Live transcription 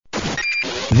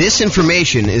This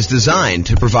information is designed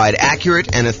to provide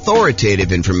accurate and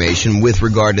authoritative information with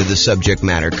regard to the subject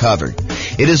matter covered.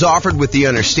 It is offered with the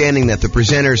understanding that the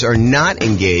presenters are not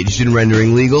engaged in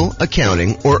rendering legal,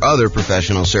 accounting, or other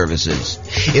professional services.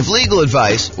 If legal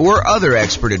advice or other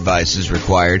expert advice is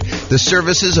required, the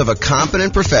services of a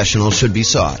competent professional should be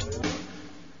sought.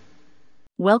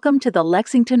 Welcome to the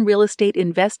Lexington Real Estate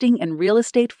Investing and Real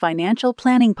Estate Financial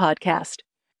Planning Podcast.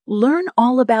 Learn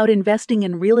all about investing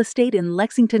in real estate in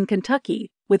Lexington, Kentucky,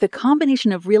 with a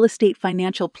combination of real estate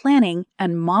financial planning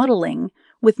and modeling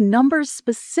with numbers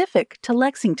specific to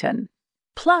Lexington,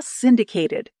 plus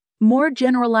syndicated, more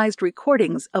generalized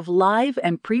recordings of live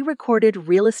and pre-recorded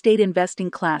real estate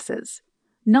investing classes,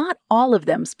 not all of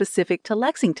them specific to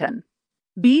Lexington.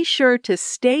 Be sure to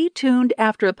stay tuned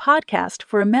after a podcast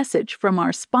for a message from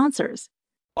our sponsors.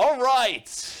 All right,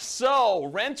 so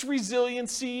rent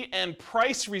resiliency and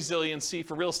price resiliency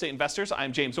for real estate investors.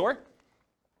 I'm James Orr.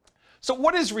 So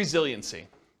what is resiliency?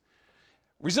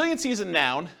 Resiliency is a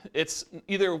noun. It's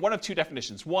either one of two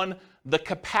definitions. One, the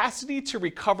capacity to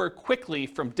recover quickly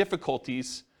from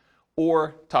difficulties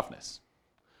or toughness.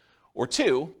 Or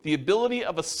two, the ability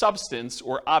of a substance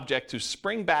or object to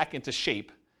spring back into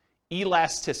shape,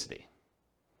 elasticity.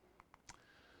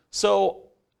 So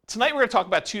tonight we're going to talk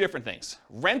about two different things,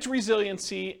 rent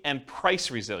resiliency and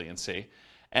price resiliency,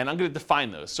 and I'm going to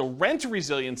define those. So rent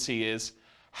resiliency is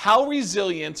how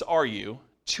resilient are you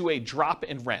to a drop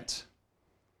in rent?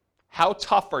 How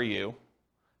tough are you?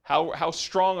 How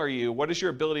strong are you? What is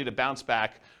your ability to bounce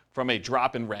back from a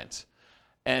drop in rent?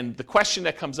 And the question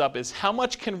that comes up is how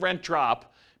much can rent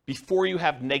drop before you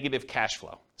have negative cash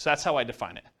flow? So that's how I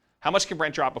define it. How much can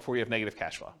rent drop before you have negative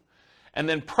cash flow? And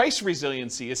then price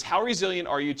resiliency is how resilient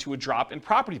are you to a drop in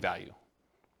property value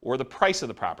or the price of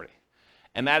the property?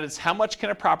 And that is how much can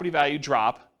a property value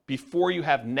drop before you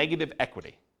have negative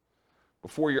equity,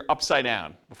 before you're upside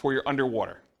down, before you're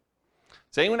underwater.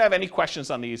 Does anyone have any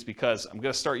questions on these? Because I'm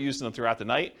going to start using them throughout the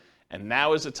night. And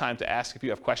now is the time to ask if you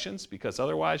have questions, because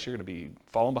otherwise you're going to be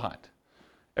falling behind.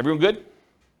 Everyone good?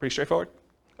 Pretty straightforward?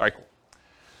 All right, cool.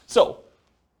 So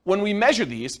when we measure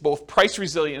these, both price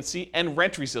resiliency and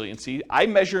rent resiliency, I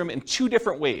measure them in two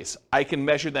different ways. I can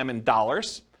measure them in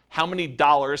dollars. How many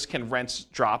dollars can rents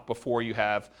drop before you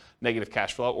have negative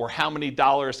cash flow? Or how many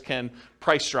dollars can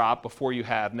price drop before you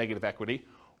have negative equity?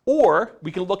 Or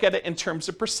we can look at it in terms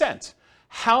of percent.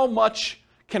 How much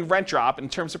can rent drop in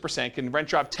terms of percent? Can rent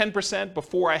drop 10%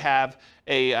 before I have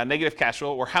a negative cash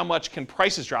flow? Or how much can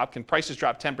prices drop? Can prices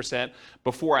drop 10%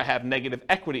 before I have negative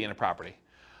equity in a property?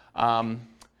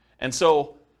 And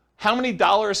so how many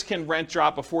dollars can rent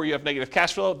drop before you have negative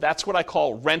cash flow? That's what I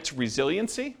call rent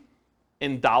resiliency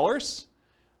in dollars.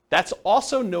 That's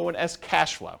also known as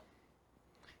cash flow.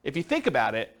 If you think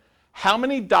about it, how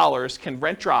many dollars can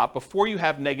rent drop before you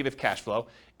have negative cash flow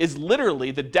is literally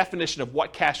the definition of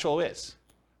what cash flow is,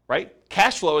 right?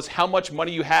 Cash flow is how much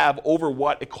money you have over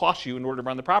what it costs you in order to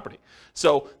run the property.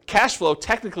 So cash flow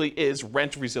technically is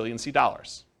rent resiliency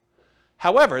dollars.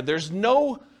 However, there's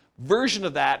no version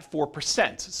of that for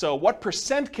percent. So what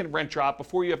percent can rent drop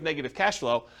before you have negative cash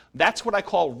flow? That's what I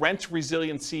call rent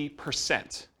resiliency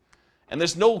percent. And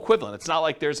there's no equivalent. It's not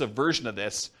like there's a version of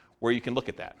this where you can look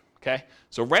at that, okay?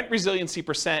 So rent resiliency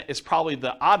percent is probably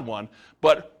the odd one,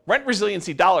 but rent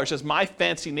resiliency dollars is my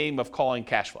fancy name of calling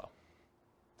cash flow.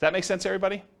 Does that make sense,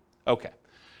 everybody? Okay.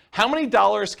 How many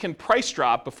dollars can price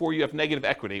drop before you have negative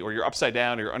equity or you're upside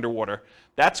down or you're underwater?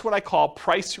 That's what I call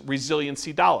price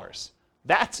resiliency dollars.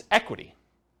 That's equity,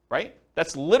 right?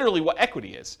 That's literally what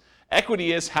equity is.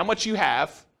 Equity is how much you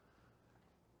have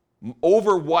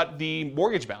over what the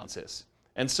mortgage balance is.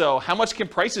 And so how much can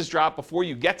prices drop before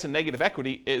you get to negative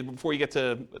equity, before you get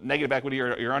to negative equity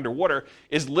or you're underwater,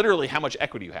 is literally how much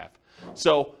equity you have.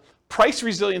 So price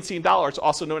resiliency in dollars,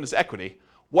 also known as equity.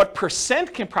 What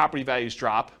percent can property values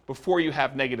drop before you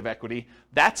have negative equity?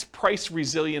 That's price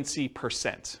resiliency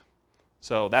percent.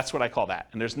 So that's what I call that.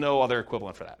 And there's no other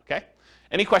equivalent for that, okay?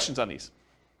 Any questions on these?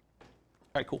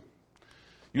 All right, cool.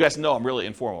 You guys know I'm really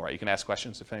informal, right? You can ask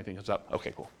questions if anything comes up.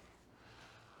 Okay, cool.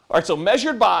 All right, so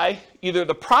measured by either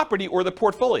the property or the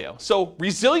portfolio. So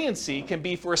resiliency can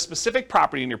be for a specific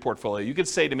property in your portfolio. You could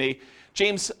say to me,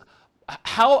 James,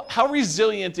 how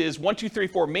resilient is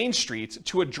 1234 Main Street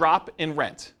to a drop in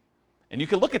rent? And you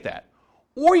can look at that.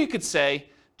 Or you could say,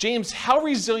 James, how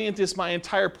resilient is my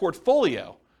entire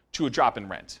portfolio to a drop in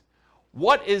rent?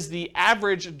 What is the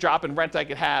average drop in rent I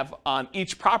could have on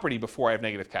each property before I have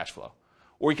negative cash flow?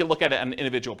 Or you can look at it on an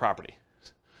individual property.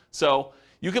 So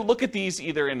you can look at these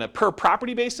either in a per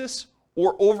property basis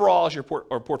or overall as your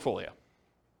portfolio.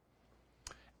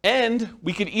 And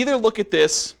we could either look at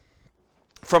this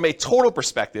from a total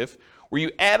perspective, where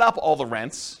you add up all the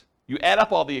rents, you add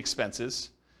up all the expenses,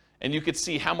 and you could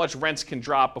see how much rents can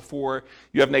drop before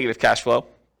you have negative cash flow.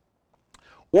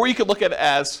 Or you could look at it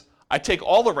as, I take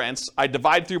all the rents, I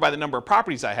divide through by the number of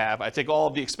properties I have, I take all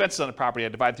of the expenses on the property, I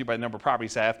divide through by the number of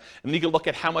properties I have, and then you can look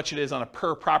at how much it is on a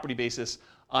per property basis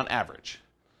on average.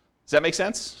 Does that make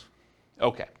sense?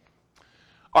 Okay.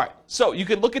 All right, so you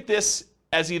could look at this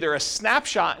as either a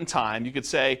snapshot in time. You could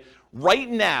say, right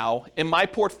now in my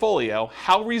portfolio,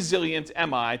 how resilient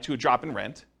am I to a drop in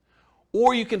rent?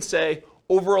 Or you can say,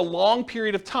 over a long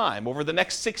period of time, over the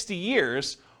next 60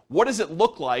 years, what does it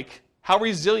look like? How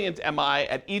resilient am I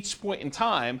at each point in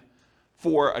time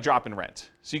for a drop in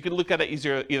rent? So you could look at it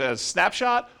either as a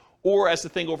snapshot or as the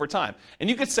thing over time. And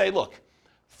you could say, look,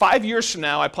 5 years from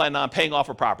now, I plan on paying off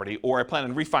a property, or I plan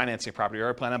on refinancing a property, or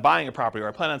I plan on buying a property, or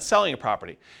I plan on selling a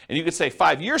property. And you could say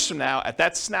 5 years from now, at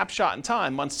that snapshot in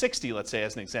time, month 60, let's say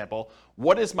as an example,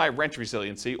 what is my rent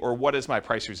resiliency, or what is my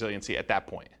price resiliency at that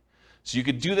point? So you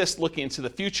could do this looking into the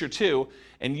future too,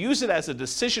 and use it as a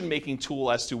decision-making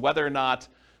tool as to whether or not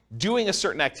doing a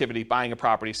certain activity, buying a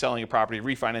property, selling a property,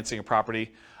 refinancing a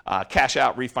property, cash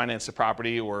out, refinance a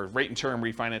property, or rate and term,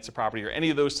 refinance a property, or any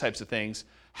of those types of things,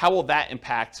 how will that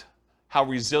impact how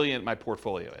resilient my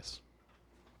portfolio is?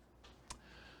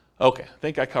 Okay, I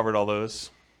think I covered all those.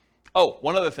 Oh,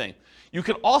 one other thing. You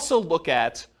can also look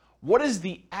at what is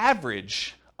the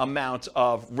average amount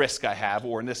of risk I have,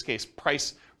 or in this case,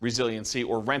 price resiliency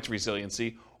or rent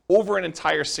resiliency, over an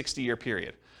entire 60-year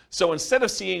period. So instead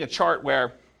of seeing a chart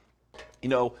where,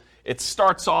 it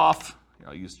starts off,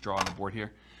 I'll use draw on the board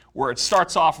here, where it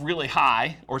starts off really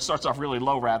high, or it starts off really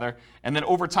low rather, and then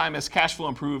over time as cash flow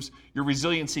improves, your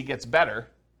resiliency gets better.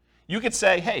 You could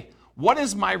say, hey, what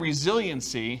is my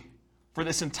resiliency for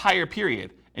this entire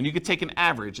period? And you could take an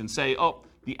average and say, oh,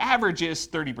 the average is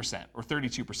 30% or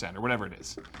 32% or whatever it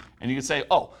is. And you could say,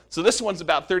 oh, so this one's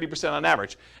about 30% on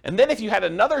average. And then if you had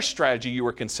another strategy you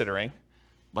were considering,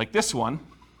 like this one,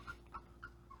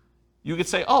 you could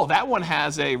say, oh, that one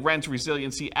has a rent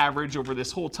resiliency average over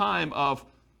this whole time of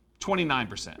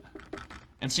 29%.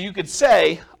 And so you could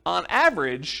say, on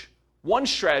average, one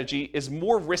strategy is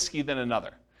more risky than another,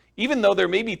 even though there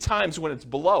may be times when it's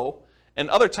below and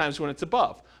other times when it's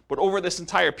above. But over this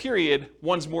entire period,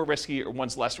 one's more risky or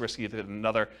one's less risky than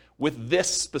another with this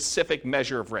specific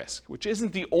measure of risk, which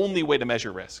isn't the only way to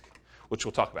measure risk, which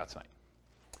we'll talk about tonight.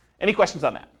 Any questions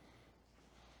on that?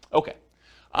 Okay.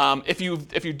 If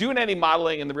you're doing any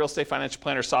modeling in the Real Estate Financial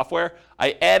Planner software,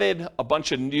 I added a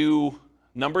bunch of new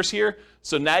numbers here.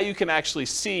 So now you can actually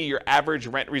see your average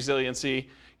rent resiliency,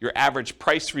 your average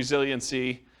price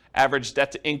resiliency, average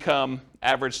debt to income,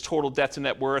 average total debt to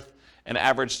net worth, and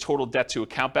average total debt to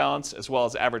account balance, as well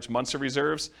as average months of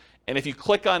reserves. And if you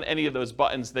click on any of those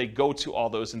buttons, they go to all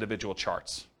those individual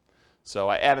charts. So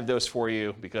I added those for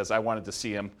you because I wanted to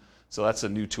see them. So that's a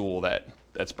new tool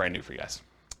that's brand new for you guys.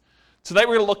 Tonight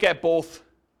we're going to look at both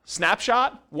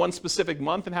snapshot, one specific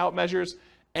month and how it measures,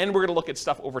 and we're going to look at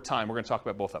stuff over time. We're going to talk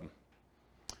about both of them.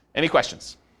 Any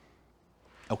questions?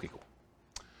 Okay, cool.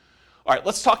 All right,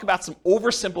 let's talk about some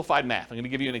oversimplified math. I'm going to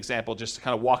give you an example just to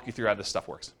kind of walk you through how this stuff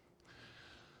works.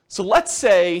 So let's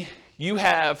say you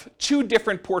have two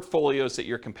different portfolios that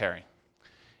you're comparing.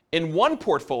 In one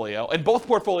portfolio, in both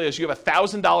portfolios, you have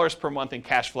 $1,000 per month in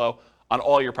cash flow on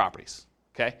all your properties,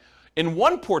 okay? In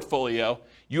one portfolio,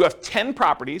 you have 10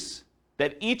 properties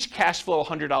that each cash flow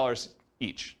 $100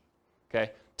 each,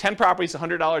 okay? 10 properties,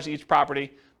 $100 each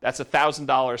property, that's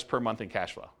 $1,000 per month in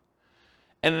cash flow.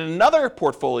 And in another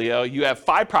portfolio, you have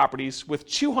 5 properties with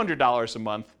 $200 a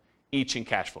month each in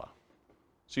cash flow.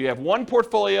 So you have one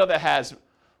portfolio that has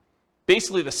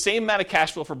basically the same amount of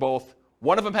cash flow for both.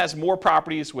 One of them has more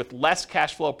properties with less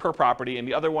cash flow per property, and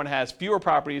the other one has fewer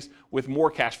properties with more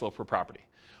cash flow per property.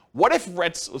 What if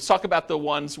rents, let's talk about the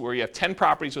ones where you have 10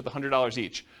 properties with $100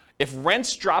 each. If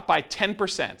rents drop by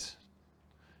 10%,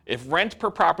 if rent per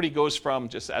property goes from,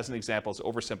 just as an example, it's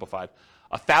oversimplified,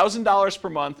 $1,000 per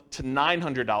month to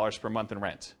 $900 per month in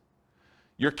rent,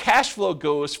 your cash flow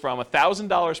goes from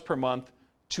 $1,000 per month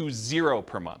to $0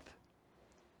 per month.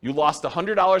 You lost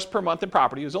 $100 per month in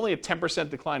property. It was only a 10%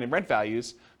 decline in rent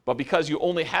values, but because you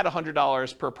only had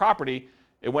 $100 per property,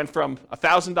 it went from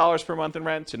 $1,000 per month in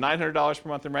rent to $900 per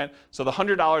month in rent. So the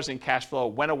 $100 in cash flow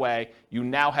went away. You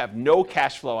now have no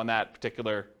cash flow on that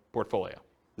particular portfolio.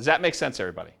 Does that make sense,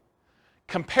 everybody?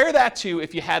 Compare that to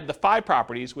if you had the 5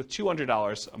 properties with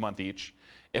 $200 a month each.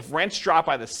 If rents drop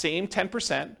by the same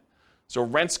 10%, so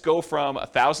rents go from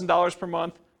 $1,000 per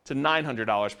month to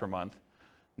 $900 per month,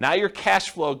 now your cash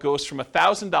flow goes from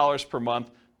 $1,000 per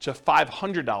month to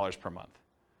 $500 per month.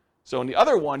 So in the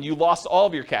other one, you lost all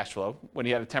of your cash flow when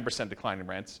you had a 10% decline in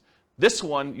rents. This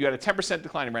one, you had a 10%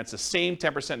 decline in rents, the same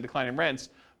 10% decline in rents,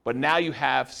 but now you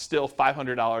have still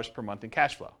 $500 per month in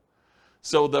cash flow.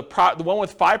 So the one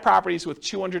with 5 properties with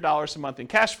 $200 a month in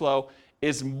cash flow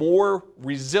is more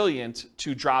resilient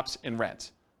to drops in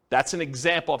rent. That's an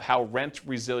example of how rent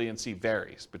resiliency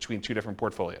varies between 2 different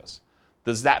portfolios.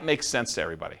 Does that make sense to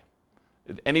everybody?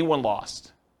 Did anyone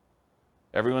lost?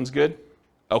 Everyone's good?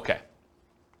 Okay.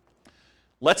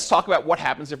 Let's talk about what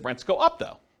happens if rents go up,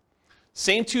 though.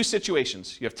 Same 2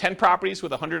 situations. You have 10 properties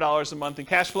with $100 a month in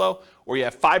cash flow, or you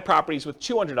have 5 properties with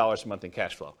 $200 a month in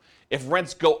cash flow. If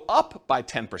rents go up by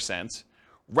 10%,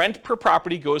 rent per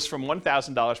property goes from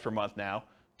 $1,000 per month now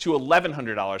to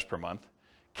 $1,100 per month.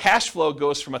 Cash flow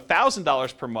goes from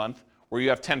 $1,000 per month, where you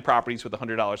have 10 properties with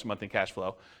 $100 a month in cash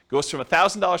flow, goes from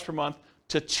 $1,000 per month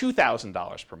to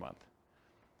 $2,000 per month.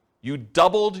 You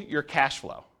doubled your cash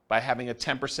flow by having a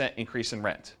 10% increase in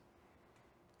rent.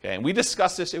 Okay, and we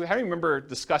discussed this, I remember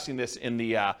discussing this in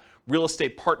the real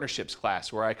estate partnerships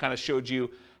class, where I kind of showed you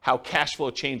how cash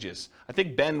flow changes. I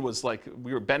think Ben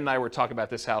and I were talking about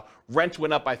this, how rent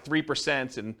went up by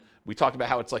 3%, and we talked about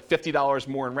how it's like $50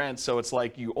 more in rent, so it's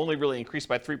like you only really increased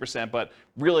by 3%, but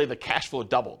really the cash flow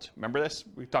doubled. Remember this?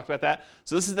 We talked about that?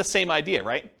 So this is the same idea,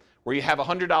 right? Where you have a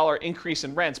 $100 increase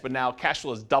in rents, but now cash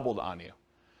flow is doubled on you.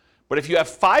 But if you have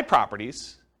 5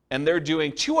 properties, and they're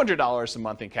doing $200 a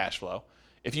month in cash flow,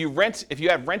 if you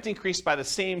have rent increased by the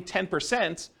same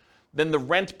 10%, then the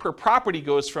rent per property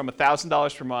goes from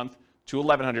 $1,000 per month to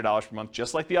 $1,100 per month,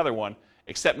 just like the other one,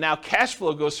 except now cash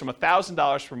flow goes from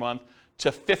 $1,000 per month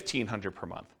to $1,500 per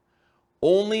month.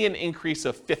 Only an increase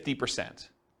of 50%,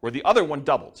 where the other one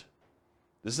doubled.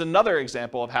 This is another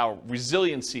example of how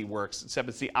resiliency works, except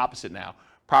it's the opposite now.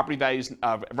 Property values,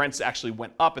 rents actually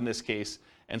went up in this case,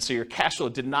 and so your cash flow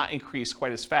did not increase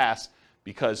quite as fast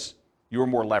because you were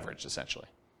more leveraged, essentially.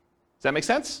 Does that make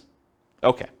sense?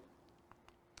 Okay.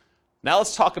 Now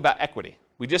let's talk about equity.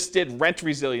 We just did rent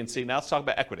resiliency. Now let's talk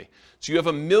about equity. So you have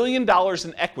 $1 million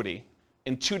in equity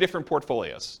in 2 different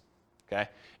portfolios. Okay?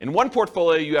 In one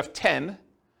portfolio, you have 10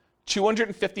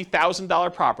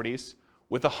 $250,000 properties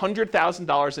with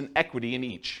 $100,000 in equity in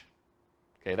each.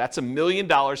 Okay, that's $1 million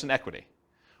in equity.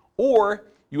 Or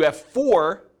you have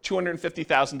 4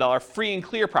 $250,000 free and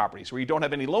clear properties where you don't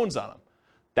have any loans on them.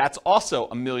 That's also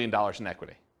 $1 million in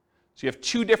equity. So you have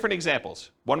 2 different examples.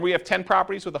 One where you have 10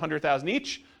 properties with $100,000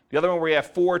 each. The other one where you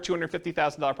have 4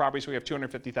 $250,000 properties where you have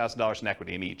 $250,000 in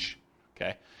equity in each.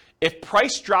 Okay? If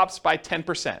price drops by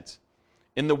 10%,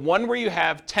 in the one where you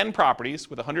have 10 properties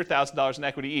with $100,000 in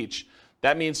equity each,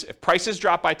 that means if prices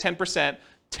drop by 10%,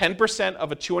 10%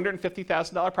 of a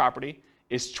 $250,000 property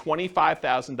is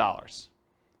 $25,000.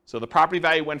 So the property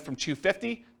value went from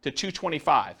 $250,000 to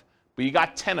 $225,000, but you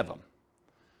got 10 of them.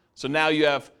 So now you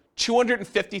have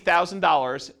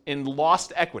 $250,000 in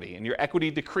lost equity, and your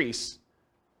equity decreased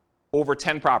over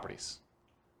 10 properties.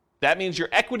 That means your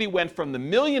equity went from the $1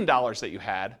 million that you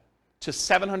had to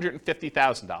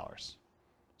 $750,000.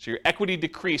 So your equity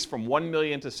decreased from $1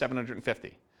 million to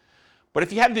 $750,000. But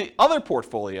if you had the other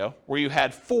portfolio where you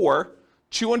had 4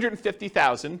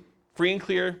 $250,000 free and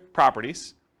clear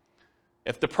properties,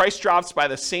 if the price drops by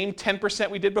the same 10%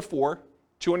 we did before,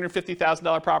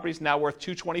 $250,000 properties now worth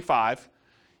 $225,000,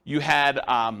 you had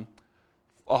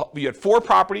 4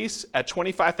 properties at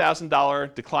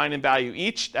 $25,000 decline in value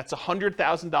each. That's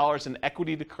 $100,000 in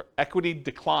equity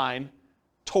decline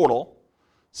total.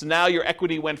 So now your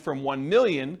equity went from $1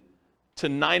 million to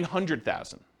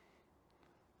 $900,000.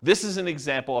 This is an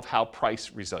example of how price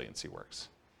resiliency works.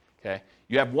 Okay?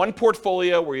 You have one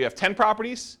portfolio where you have 10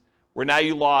 properties, where now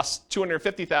you lost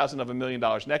 $250,000 of $1 million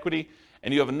in equity,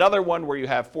 and you have another one where you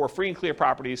have 4 free and clear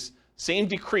properties, same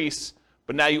decrease,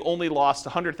 but now you only lost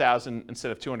 $100,000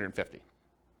 instead of $250,000. Does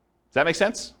that make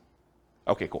sense?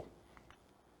 Okay, cool.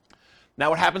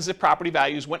 Now what happens if property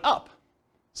values went up?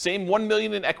 Same $1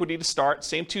 million in equity to start,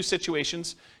 same 2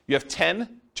 situations. You have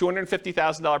 10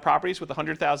 $250,000 properties with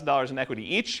 $100,000 in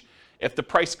equity each. If the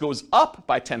price goes up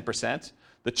by 10%,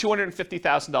 the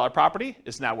 $250,000 property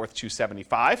is now worth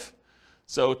 $275,000.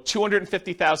 So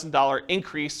 $250,000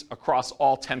 increase across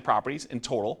all 10 properties in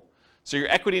total. So your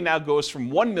equity now goes from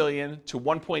 $1 million to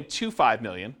 $1.25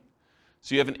 million.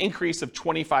 So you have an increase of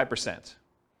 25%.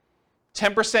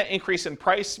 10% increase in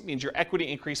price means your equity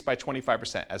increased by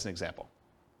 25%, as an example.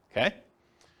 Okay?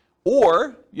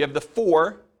 Or you have the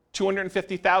 4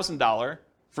 $250,000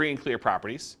 free and clear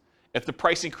properties. If the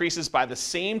price increases by the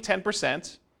same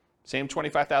 10%, same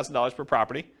 $25,000 per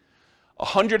property,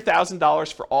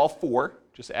 $100,000 for all 4,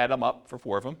 just add them up for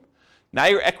 4 of them. Now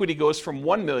your equity goes from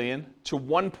 $1 million to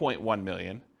 $1.1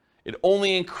 million, It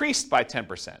only increased by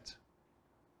 10%.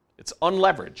 It's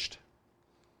unleveraged.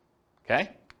 Okay?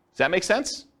 Does that make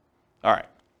sense? All right.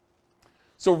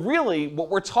 So really, what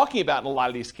we're talking about in a lot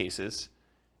of these cases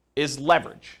is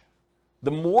leverage.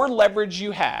 The more leverage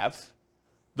you have,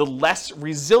 the less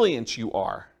resilient you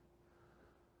are.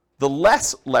 The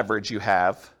less leverage you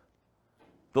have,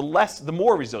 the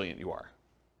more resilient you are.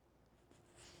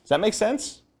 Does that make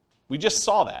sense? We just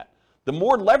saw that. The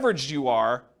more leveraged you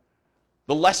are,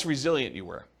 the less resilient you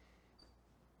were.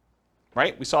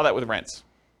 Right? We saw that with rents.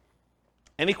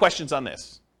 Any questions on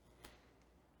this?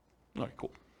 All right,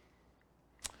 cool.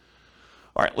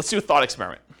 All right, let's do a thought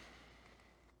experiment.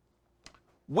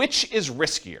 Which is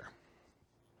riskier?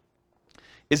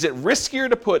 Is it riskier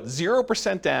to put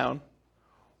 0% down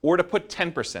or to put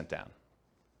 10% down?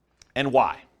 And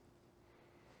why?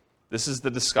 This is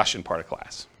the discussion part of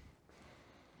class.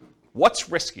 What's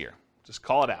riskier? Just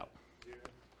call it out.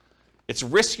 It's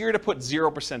riskier to put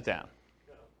 0% down.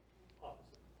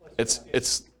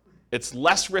 It's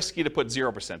less risky to put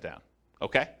 0% down.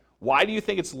 Okay? Why do you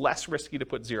think it's less risky to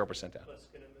put 0% down? Less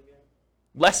skin in the game.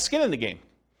 Less skin in the game.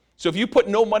 So if you put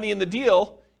no money in the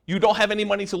deal, you don't have any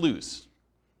money to lose.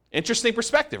 Interesting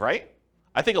perspective, right?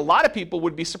 I think a lot of people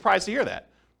would be surprised to hear that.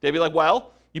 They'd be like,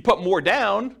 well, you put more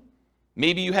down,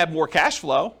 maybe you have more cash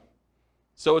flow,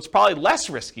 so it's probably less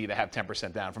risky to have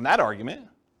 10% down from that argument,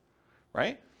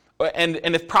 right? And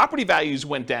if property values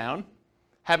went down,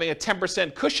 having a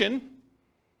 10% cushion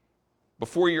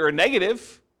before you're a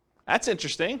negative, that's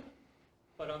interesting.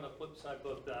 But on the flip side,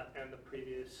 both that and the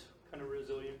previous kind of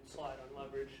resilient slide on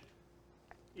leverage,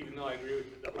 even though I agree with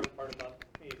you, the hard part about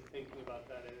me thinking about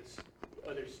that is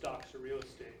other stocks or real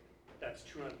estate, that's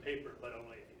true on paper, but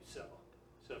only if you sell.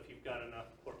 So if you've got enough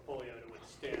portfolio to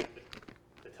withstand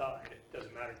the tide, it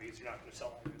doesn't matter because you're not going to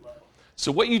sell at every level.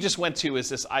 So what you just went to is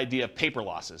this idea of paper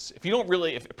losses.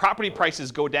 If property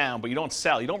prices go down but you don't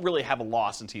sell, you don't really have a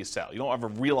loss until you sell. You don't have a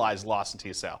realized loss until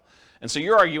you sell. And so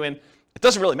you're arguing it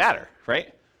doesn't really matter,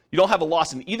 right? You don't have a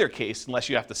loss in either case unless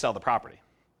you have to sell the property.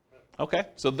 Okay,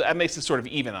 so that makes it sort of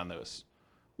even on those.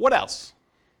 What else?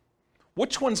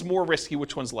 Which one's more risky,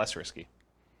 which one's less risky?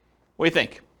 What do you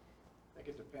think? I think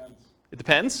it depends. It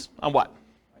depends on what?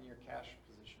 On your cash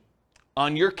position.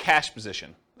 On your cash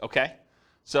position, okay?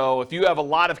 So if you have a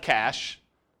lot of cash,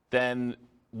 then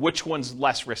which one's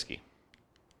less risky?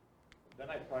 Then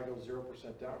I'd probably go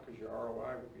 0% down because your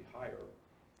ROI would be higher.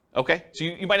 Okay, so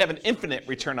you might have an infinite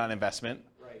return on investment.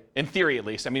 Right. In theory, at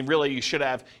least. I mean, really, you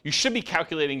should be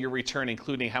calculating your return,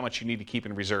 including how much you need to keep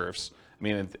in reserves. I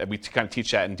mean, we kind of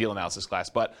teach that in deal analysis class.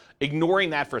 But ignoring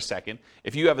that for a second,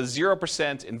 if you have a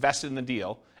 0% invested in the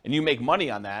deal and you make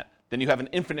money on that, then you have an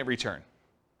infinite return,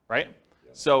 right? Yeah.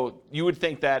 So you would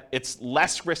think that it's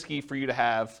less risky for you to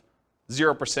have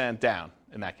 0% down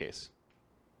in that case.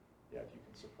 Yeah, if you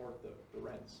can support the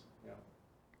rents. Yeah.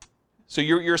 So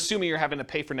you're assuming you're having to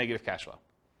pay for negative cash flow.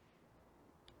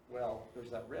 Well, there's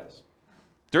that risk.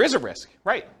 There is a risk,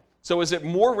 right? So is it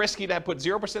more risky to put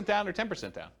 0% down or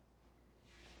 10% down?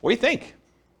 What do you think?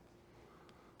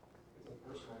 It's a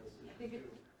personal decision.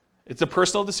 It's a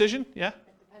personal decision, yeah? It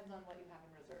depends on what you have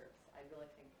in reserves. I really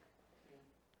think.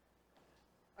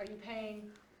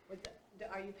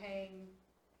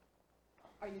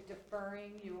 Are you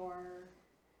deferring your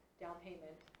down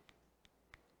payment,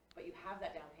 but you have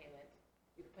that down payment,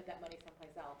 you can put that money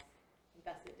someplace else,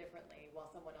 invest it differently, while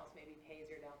someone else maybe pays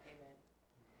your down payment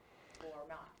or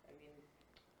not. I mean,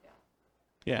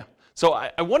 yeah. Yeah. So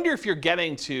I wonder if you're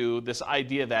getting to this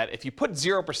idea that if you put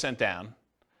 0% down,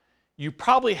 you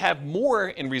probably have more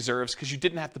in reserves because you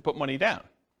didn't have to put money down.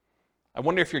 I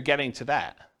wonder if you're getting to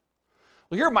that.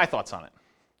 Well, here are my thoughts on it.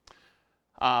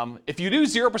 If you do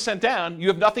 0% down, you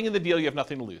have nothing in the deal, you have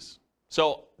nothing to lose.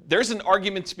 So there's an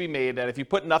argument to be made that if you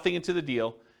put nothing into the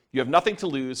deal, you have nothing to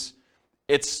lose.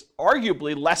 It's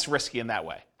arguably less risky in that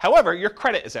way. However, your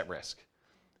credit is at risk.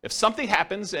 If something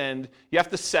happens and you have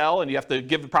to sell and you have to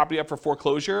give the property up for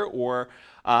foreclosure, or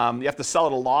you have to sell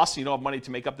at a loss and you don't have money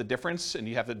to make up the difference and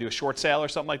you have to do a short sale or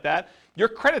something like that, your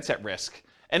credit's at risk.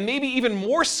 And maybe even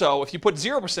more so if you put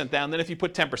 0% down than if you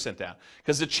put 10% down.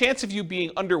 Because the chance of you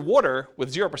being underwater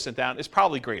with 0% down is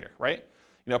probably greater, right?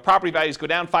 You know, property values go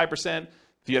down 5%.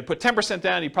 If you had put 10%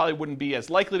 down, you probably wouldn't be as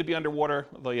likely to be underwater,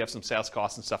 although you have some sales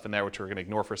costs and stuff in there, which we're going to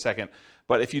ignore for a second.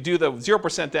 But if you do the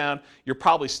 0% down, you're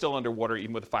probably still underwater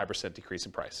even with a 5% decrease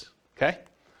in price, okay?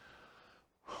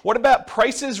 What about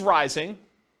prices rising?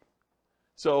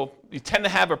 So you tend to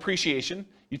have appreciation.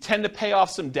 You tend to pay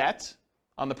off some debt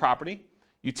on the property.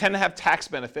 You tend to have tax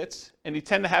benefits, and you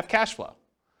tend to have cash flow.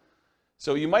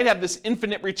 So you might have this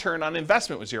infinite return on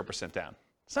investment with 0% down.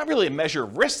 It's not really a measure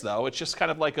of risk, though. It's just kind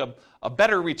of like a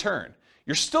better return.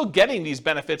 You're still getting these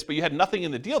benefits, but you had nothing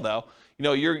in the deal, though. You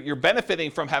know, you're benefiting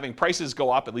from having prices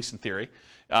go up, at least in theory,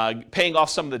 paying off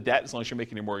some of the debt as long as you're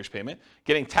making your mortgage payment,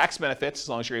 getting tax benefits as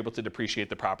long as you're able to depreciate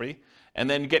the property, and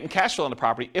then getting cash flow on the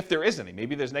property if there is any.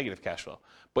 Maybe there's negative cash flow.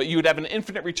 But you would have an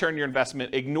infinite return on your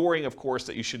investment, ignoring, of course,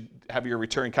 that you should have your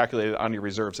return calculated on your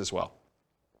reserves as well.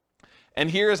 And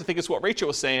here's, I think it's what Rachel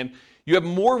was saying, you have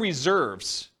more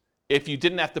reserves if you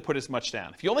didn't have to put as much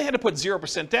down. If you only had to put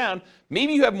 0% down,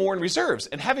 maybe you have more in reserves.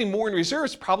 And having more in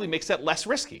reserves probably makes that less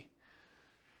risky.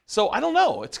 So I don't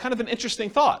know. It's kind of an interesting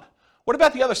thought. What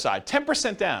about the other side?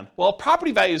 10% down. Well,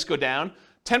 property values go down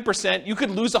 10%. You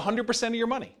could lose 100% of your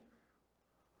money.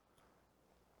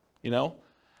 You know,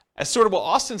 as sort of what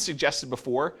Austin suggested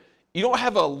before, you don't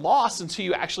have a loss until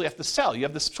you actually have to sell. You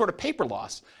have this sort of paper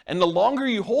loss. And the longer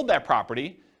you hold that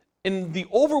property, in the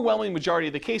overwhelming majority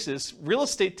of the cases, real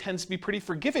estate tends to be pretty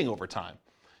forgiving over time.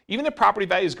 Even if property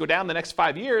values go down the next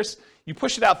 5 years, you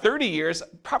push it out 30 years,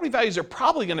 property values are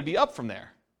probably going to be up from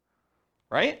there,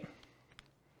 right?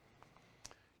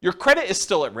 Your credit is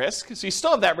still at risk, so you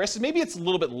still have that risk. Maybe it's a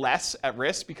little bit less at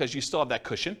risk because you still have that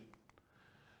cushion.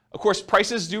 Of course,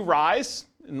 prices do rise.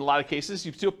 In a lot of cases,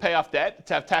 you still pay off debt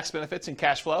to have tax benefits and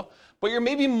cash flow, but you're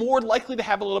maybe more likely to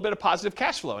have a little bit of positive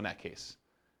cash flow in that case.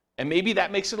 And maybe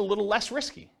that makes it a little less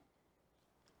risky.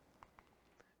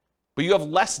 But you have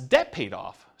less debt paid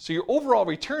off. So your overall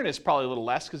return is probably a little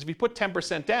less because if you put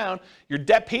 10% down, your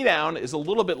debt pay down is a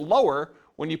little bit lower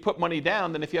when you put money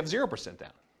down than if you have 0%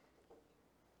 down.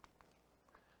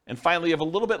 And finally, you have a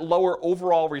little bit lower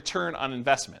overall return on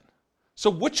investment.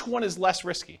 So which one is less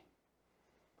risky?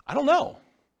 I don't know.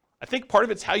 I think part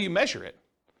of it's how you measure it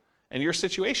and your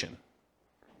situation.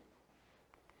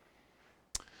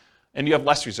 And you have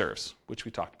less reserves, which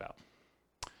we talked about.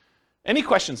 Any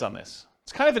questions on this?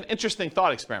 It's kind of an interesting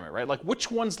thought experiment, right? Like,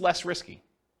 which one's less risky?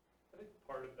 I think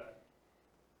part of that,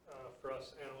 for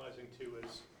us analyzing too,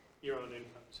 is your own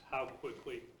incomes. How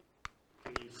quickly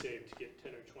can you save to get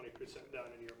 10 or 20% down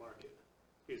in your market?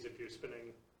 Because if you're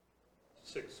spending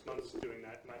 6 months doing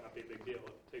that, it might not be a big deal.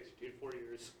 If it takes you 2 to 4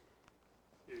 years,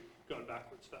 you're going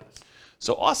backwards fast.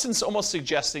 So Austin's almost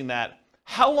suggesting that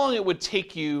how long it would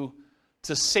take you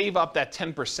to save up that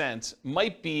 10%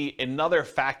 might be another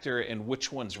factor in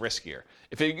which one's riskier.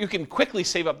 If you can quickly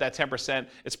save up that 10%,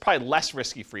 it's probably less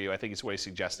risky for you, I think is what he's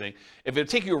suggesting. If it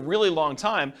take you a really long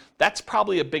time, that's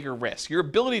probably a bigger risk. Your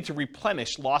ability to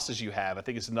replenish losses you have, I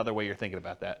think is another way you're thinking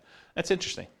about that. That's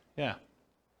interesting, yeah.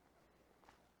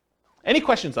 Any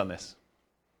questions on this?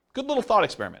 Good little thought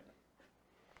experiment.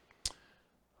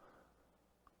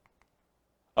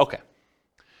 Okay.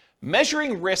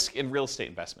 Measuring risk in real estate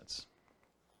investments,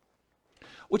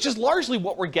 which is largely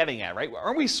what we're getting at, right?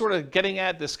 Aren't we sort of getting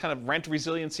at this kind of rent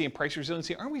resiliency and price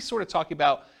resiliency? Aren't we sort of talking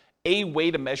about a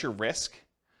way to measure risk?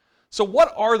 So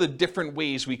what are the different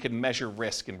ways we can measure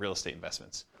risk in real estate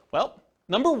investments? Well,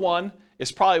 number one is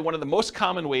probably one of the most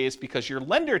common ways because your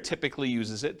lender typically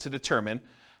uses it to determine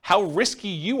how risky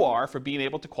you are for being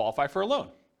able to qualify for a loan.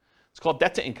 It's called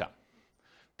debt to income.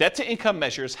 Debt to income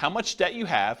measures how much debt you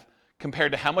have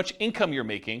compared to how much income you're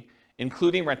making,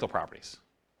 including rental properties.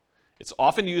 It's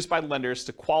often used by lenders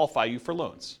to qualify you for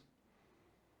loans.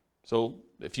 So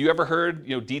if you ever heard,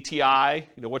 DTI,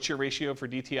 what's your ratio for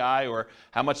DTI or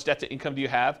how much debt to income do you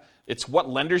have? It's what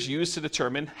lenders use to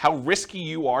determine how risky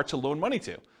you are to loan money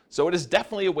to. So it is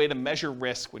definitely a way to measure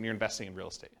risk when you're investing in real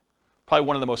estate. Probably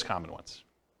one of the most common ones.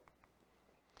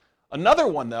 Another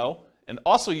one, though, and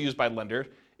also used by lender,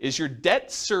 is your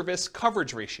debt service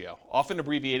coverage ratio, often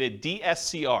abbreviated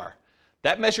DSCR.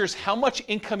 That measures how much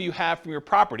income you have from your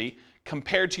property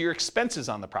compared to your expenses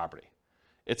on the property.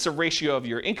 It's a ratio of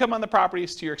your income on the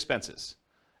properties to your expenses.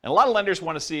 And a lot of lenders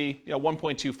want to see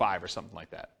 1.25 or something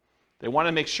like that. They want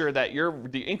to make sure that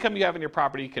the income you have in your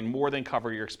property can more than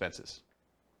cover your expenses.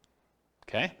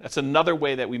 Okay? That's another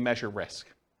way that we measure risk.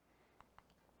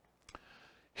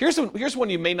 Here's one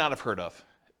you may not have heard of.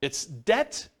 It's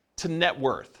debt to net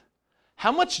worth.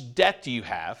 How much debt do you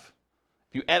have?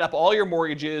 If you add up all your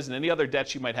mortgages and any other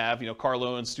debts you might have, car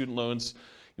loans, student loans,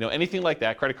 anything like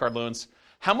that, credit card loans,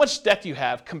 how much debt do you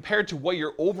have compared to what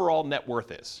your overall net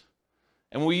worth is?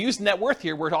 And when we use net worth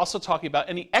here, we're also talking about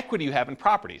any equity you have in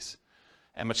properties.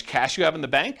 How much cash you have in the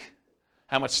bank,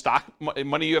 how much stock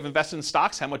money you have invested in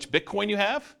stocks, how much Bitcoin you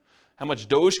have, how much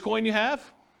Dogecoin you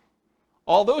have,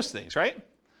 all those things, right?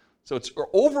 So it's your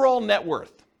overall net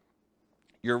worth,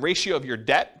 your ratio of your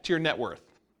debt to your net worth,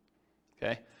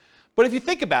 okay? But if you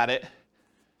think about it,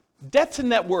 debt to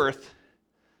net worth,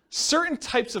 certain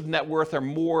types of net worth are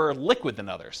more liquid than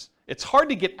others. It's hard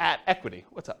to get at equity.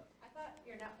 What's up? I thought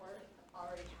your net worth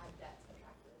already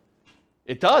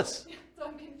It does. So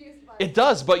I'm confused by It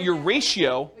does, but your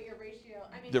ratio, But your ratio,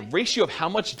 I mean. the ratio of how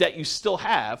much debt you still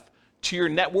have to your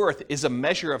net worth is a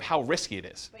measure of how risky it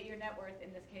is. But your net worth,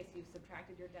 in this case, you've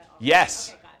subtracted your debt off. Yes.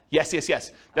 Okay, got it.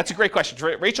 Yes. That's a great question.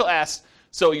 Rachel asked,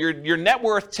 so your net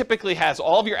worth typically has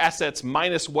all of your assets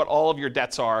minus what all of your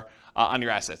debts are on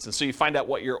your assets. And so you find out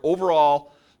what your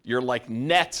overall, your like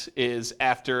net is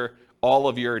after all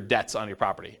of your debts on your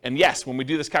property. And yes, when we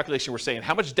do this calculation, we're saying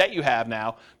how much debt you have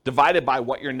now divided by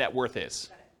what your net worth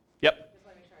is. Got it. Yep. Just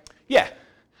want to make sure. Yeah.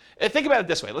 And think about it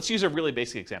this way. Let's use a really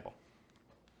basic example.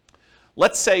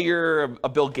 Let's say you're a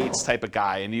Bill Gates type of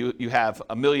guy and you have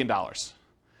 $1 million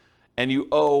and you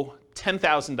owe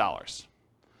 $10,000.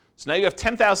 So now you have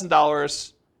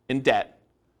 $10,000 in debt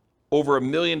over $1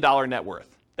 million net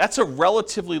worth. That's a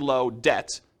relatively low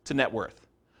debt to net worth.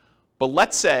 But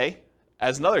let's say,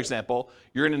 as another example,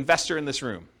 you're an investor in this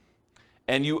room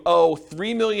and you owe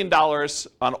 $3 million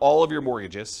on all of your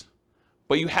mortgages,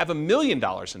 but you have $1 million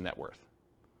in net worth.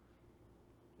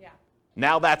 Yeah.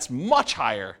 Now that's much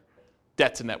higher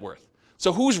debt to net worth.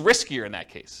 So who's riskier in that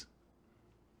case?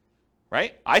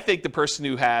 Right? I think the person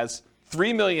who has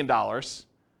 $3 million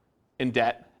in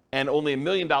debt and only $1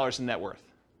 million in net worth,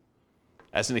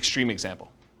 as an extreme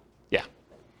example. Yeah.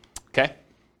 Okay?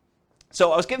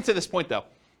 So I was getting to this point though.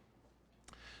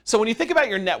 So when you think about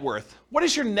your net worth, what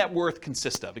does your net worth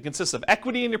consist of? It consists of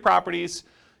equity in your properties,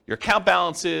 your account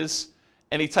balances,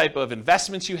 any type of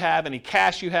investments you have, any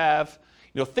cash you have,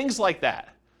 things like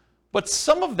that. But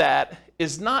some of that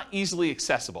is not easily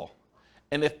accessible.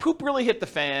 And if poop really hit the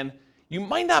fan, you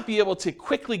might not be able to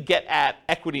quickly get at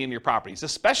equity in your properties,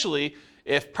 especially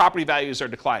if property values are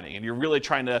declining and you're really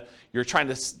trying to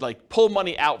like pull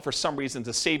money out for some reason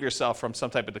to save yourself from some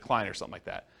type of decline or something like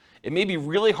that. It may be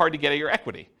really hard to get at your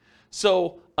equity.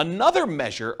 So another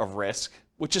measure of risk,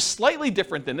 which is slightly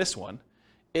different than this one,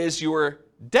 is your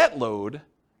debt load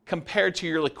compared to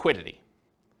your liquidity.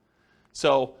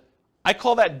 So I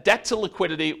call that debt to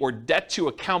liquidity or debt to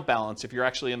account balance if you're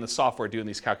actually in the software doing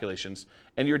these calculations.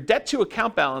 And your debt to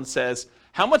account balance says,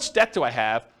 how much debt do I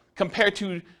have compared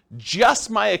to just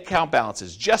my account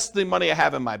balances, just the money I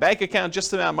have in my bank account,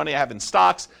 just the amount of money I have in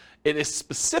stocks. It is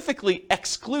specifically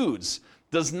excludes,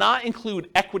 does not include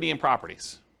equity in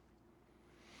properties.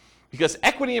 Because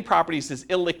equity in properties is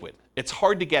illiquid. It's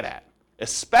hard to get at,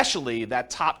 especially that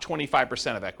top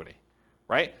 25% of equity,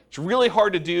 right? It's really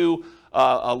hard to do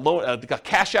a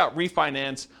cash out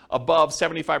refinance above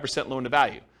 75% loan to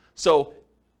value. So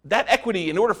that equity,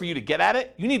 in order for you to get at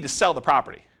it, you need to sell the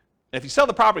property. And if you sell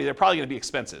the property, they're probably going to be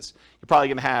expenses. You're probably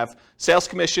going to have sales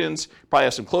commissions, you probably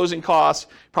have some closing costs,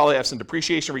 you probably have some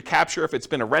depreciation recapture if it's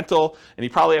been a rental, and you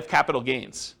probably have capital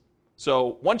gains.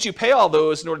 So once you pay all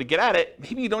those in order to get at it,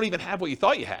 maybe you don't even have what you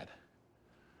thought you had.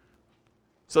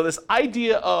 So this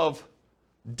idea of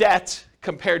debt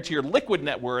compared to your liquid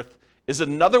net worth is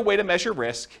another way to measure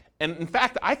risk. And in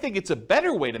fact, I think it's a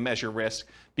better way to measure risk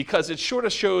because it sort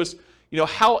of shows,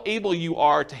 how able you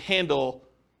are to handle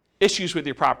issues with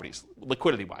your properties,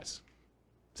 liquidity-wise.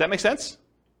 Does that make sense?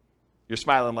 You're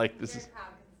smiling like this is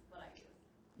What I use.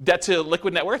 debt to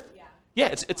liquid net worth? Yeah. Yeah,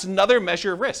 it's another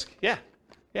measure of risk. Yeah.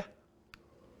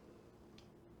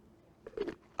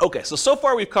 Okay, so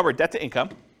far we've covered debt to income,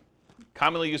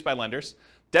 commonly used by lenders,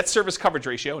 debt service coverage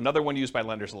ratio, another one used by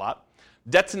lenders a lot,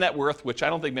 debt to net worth, which I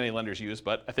don't think many lenders use,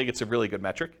 but I think it's a really good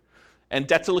metric, and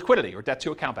debt to liquidity or debt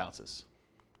to account balances.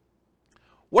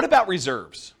 What about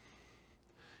reserves?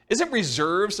 Isn't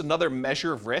reserves another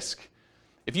measure of risk?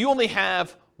 If you only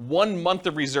have 1 month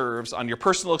of reserves on your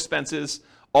personal expenses,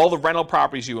 all the rental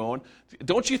properties you own,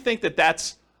 don't you think that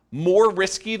that's more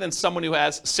risky than someone who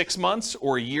has 6 months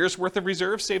or a year's worth of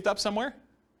reserves saved up somewhere?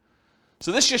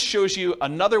 So this just shows you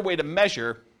another way to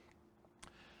measure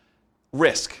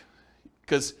risk.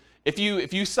 Because if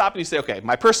you stop and you say, okay,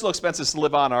 my personal expenses to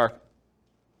live on are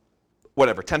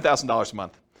whatever, $10,000 a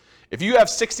month. If you have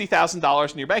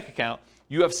 $60,000 in your bank account,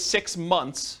 you have 6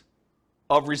 months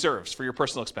of reserves for your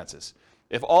personal expenses.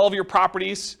 If all of your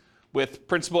properties with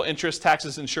principal, interest,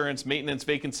 taxes, insurance, maintenance,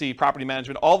 vacancy, property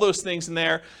management, all those things in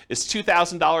there is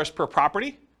 $2,000 per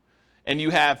property, and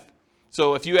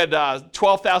so if you had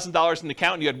 $12,000 in the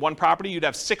account and you had one property, you'd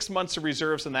have 6 months of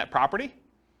reserves on that property.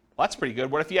 Well, that's pretty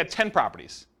good. What if you had 10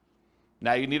 properties?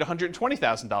 Now you need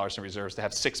 $120,000 in reserves to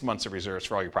have 6 months of reserves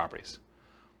for all your properties.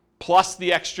 Plus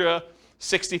the extra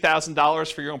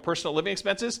 $60,000 for your own personal living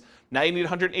expenses. Now you need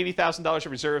 $180,000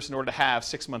 of reserves in order to have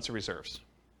 6 months of reserves.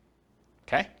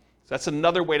 Okay? So that's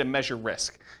another way to measure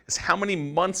risk, is how many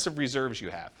months of reserves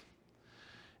you have.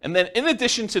 And then in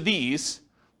addition to these,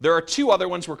 there are 2 other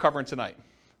ones we're covering tonight.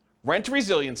 Rent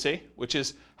resiliency, which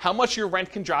is how much your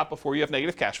rent can drop before you have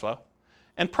negative cash flow,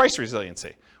 and price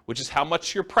resiliency, which is how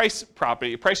much your price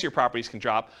of your properties can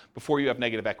drop before you have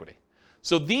negative equity.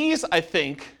 So these, I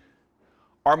think,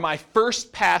 are my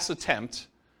first pass attempt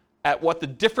at what the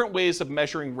different ways of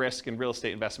measuring risk in real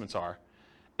estate investments are.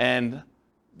 And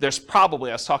there's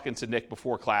probably, I was talking to Nick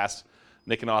before class,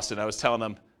 Nick and Austin, I was telling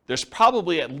them, there's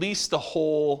probably at least a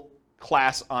whole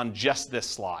class on just this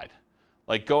slide,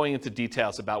 like going into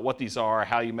details about what these are,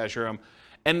 how you measure them.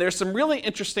 And there's some really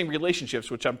interesting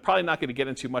relationships, which I'm probably not going to get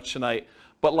into much tonight,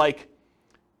 but like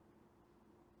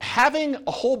having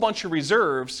a whole bunch of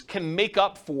reserves can make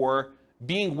up for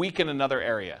being weak in another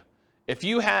area. If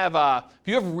you have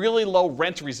really low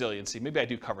rent resiliency, maybe I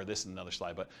do cover this in another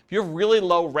slide, but if you have really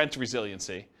low rent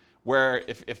resiliency, where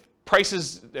if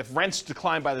rents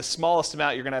decline by the smallest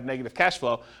amount, you're going to have negative cash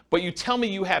flow, but you tell me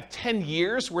you have 10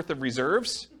 years worth of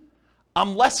reserves,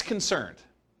 I'm less concerned,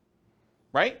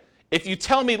 right? If you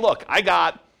tell me, look, I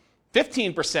got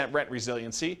 15% rent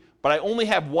resiliency, but I only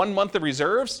have 1 month of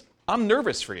reserves, I'm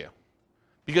nervous for you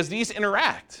because these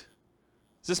interact.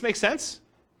 Does this make sense?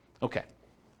 Okay.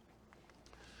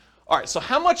 All right, so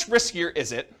how much riskier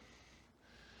is it?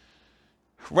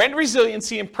 Rent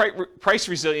resiliency and price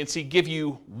resiliency give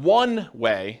you one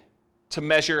way to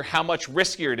measure how much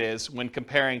riskier it is when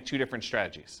comparing two different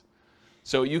strategies.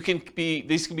 So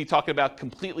these can be talking about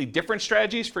completely different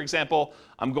strategies. For example,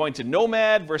 I'm going to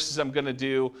Nomad versus I'm going to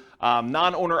do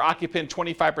non-owner occupant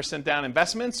 25% down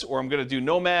investments, or I'm going to do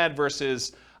Nomad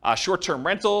versus short-term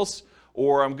rentals,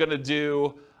 or I'm going to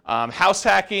do house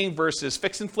hacking versus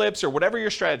fix and flips, or whatever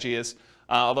your strategy is,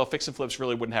 although fix and flips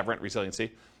really wouldn't have rent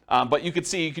resiliency. But you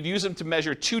could use them to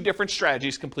measure two different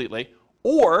strategies completely,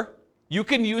 or you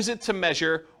can use it to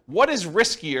measure what is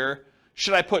riskier.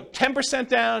 Should I put 10%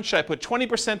 down? Should I put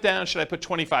 20% down? Should I put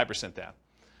 25% down?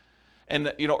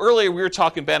 And earlier we were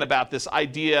talking, Ben, about this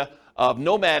idea of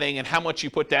nomading and how much you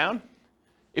put down.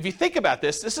 If you think about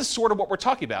this is sort of what we're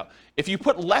talking about. If you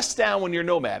put less down when you're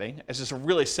nomading, it's just a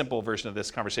really simple version of this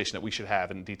conversation that we should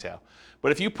have in detail.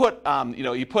 But if you put,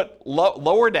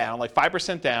 lower down, like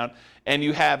 5% down, and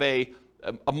you have a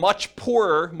much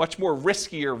poorer, much more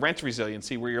riskier rent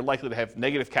resiliency, where you're likely to have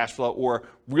negative cash flow or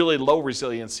really low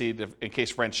resiliency in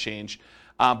case rents change,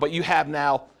 but you have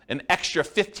now an extra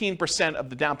 15% of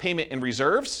the down payment in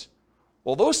reserves,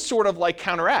 well, those sort of like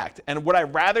counteract. And would I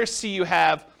rather see you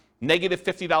have negative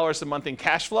 $50 a month in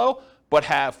cash flow, but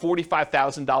have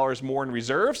 $45,000 more in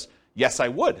reserves? Yes, I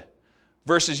would.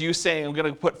 Versus you saying, I'm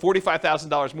going to put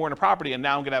 $45,000 more in a property and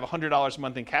now I'm going to have $100 a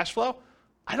month in cash flow?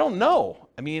 I don't know.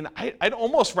 I mean, I'd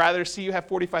almost rather see you have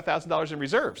 $45,000 in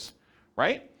reserves,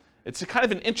 right? It's a kind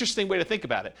of an interesting way to think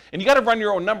about it. And you got to run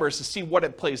your own numbers to see what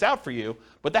it plays out for you,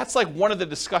 but that's like one of the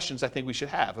discussions I think we should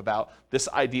have about this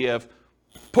idea of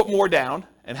put more down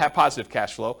and have positive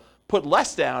cash flow, put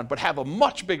less down but have a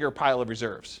much bigger pile of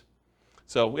reserves.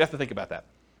 So we have to think about that.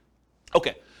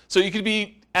 Okay, so you could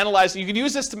be analyzing, you can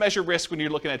use this to measure risk when you're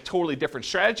looking at totally different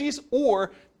strategies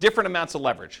or different amounts of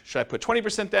leverage. Should I put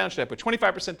 20% down? Should I put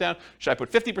 25% down? Should I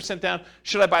put 50% down?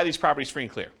 Should I buy these properties free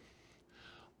and clear?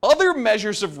 Other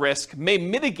measures of risk may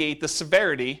mitigate the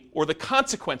severity or the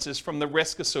consequences from the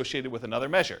risk associated with another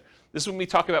measure. This is what we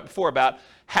talked about before about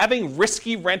having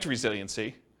risky rent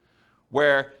resiliency,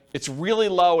 where it's really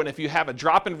low, and if you have a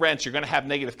drop in rent, you're going to have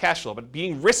negative cash flow. But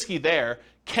being risky there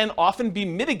can often be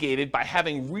mitigated by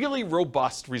having really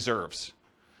robust reserves.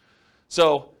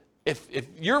 So if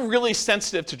you're really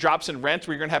sensitive to drops in rent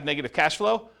where you're going to have negative cash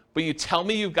flow, but you tell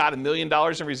me you've got $1 million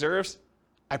in reserves,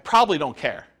 I probably don't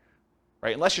care,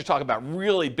 right? Unless you're talking about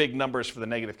really big numbers for the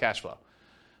negative cash flow.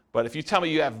 But if you tell me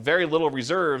you have very little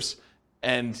reserves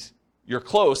and you're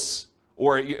close,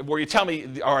 or you tell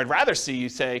me, or I'd rather see you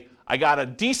say, I got a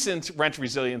decent rent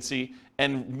resiliency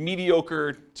and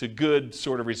mediocre to good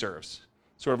sort of reserves.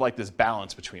 Sort of like this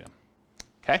balance between them,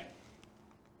 okay?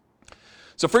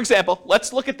 So for example,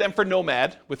 let's look at them for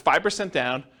Nomad with 5%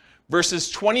 down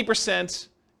versus 20%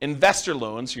 investor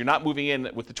loans. You're not moving in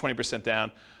with the 20%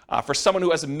 down for someone who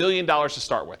has $1 million to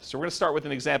start with. So we're going to start with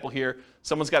an example here.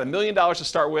 Someone's got $1 million to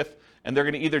start with, and they're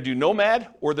going to either do Nomad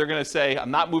or they're going to say,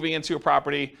 I'm not moving into a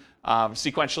property.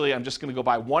 Sequentially, I'm just going to go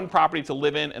buy one property to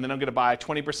live in, and then I'm going to buy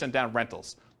 20% down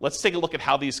rentals. Let's take a look at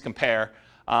how these compare.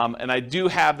 And I do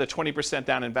have the 20%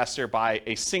 down investor buy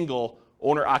a single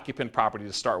owner-occupant property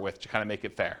to start with to kind of make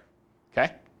it fair,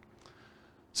 okay?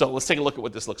 So let's take a look at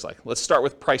what this looks like. Let's start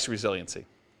with price resiliency.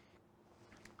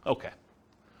 Okay.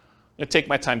 I'm going to take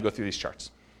my time to go through these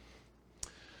charts.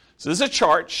 So this is a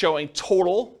chart showing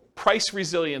total price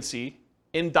resiliency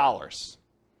in dollars.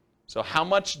 So how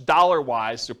much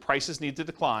dollar-wise do prices need to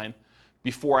decline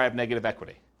before I have negative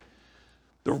equity?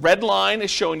 The red line is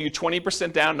showing you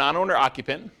 20% down non-owner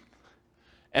occupant.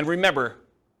 And remember,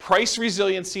 price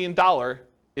resiliency in dollar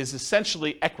is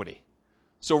essentially equity.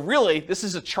 So really, this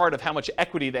is a chart of how much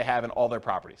equity they have in all their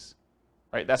properties.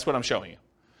 Right? That's what I'm showing you.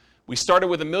 We started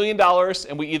with $1 million,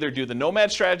 and we either do the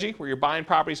nomad strategy, where you're buying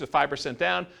properties with 5%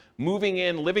 down, moving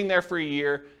in, living there for a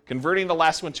year, converting the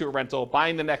last one to a rental,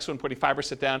 buying the next one, putting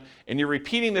 5% down, and you're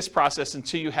repeating this process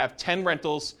until you have 10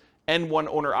 rentals and 1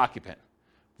 owner-occupant,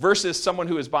 versus someone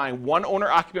who is buying 1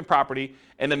 owner-occupant property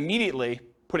and immediately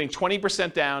putting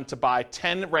 20% down to buy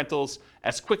 10 rentals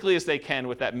as quickly as they can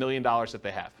with that $1 million that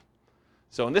they have.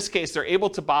 So in this case, they're able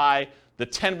to buy the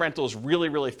 10 rentals really,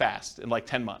 really fast in like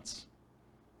 10 months.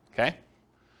 Okay?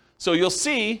 So you'll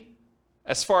see,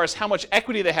 as far as how much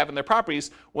equity they have in their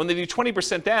properties, when they do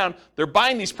 20% down, they're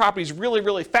buying these properties really,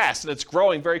 really fast, and it's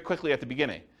growing very quickly at the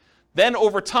beginning. Then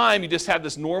over time, you just have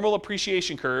this normal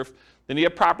appreciation curve. Then you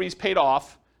have properties paid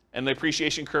off, and the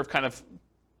appreciation curve kind of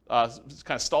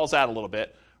stalls out a little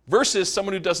bit, versus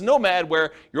someone who does nomad,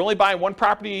 where you're only buying 1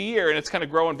 property a year, and it's kind of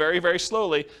growing very, very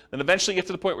slowly. Then eventually you get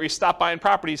to the point where you stop buying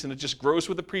properties, and it just grows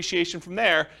with appreciation from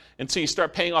there until you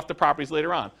start paying off the properties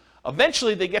later on.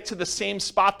 Eventually, they get to the same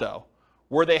spot, though,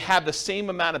 where they have the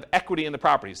same amount of equity in the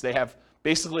properties. They have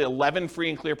basically 11 free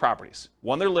and clear properties,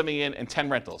 1 they're living in, and 10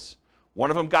 rentals.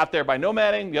 One of them got there by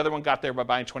nomading, the other one got there by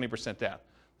buying 20% down.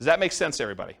 Does that make sense,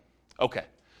 everybody? Okay.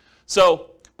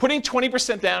 So putting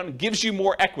 20% down gives you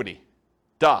more equity.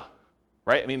 Duh.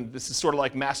 Right? I mean, this is sort of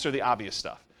like master the obvious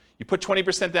stuff. You put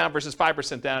 20% down versus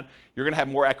 5% down, you're going to have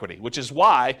more equity, which is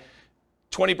why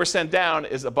 20% down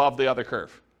is above the other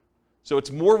curve. So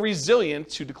it's more resilient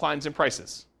to declines in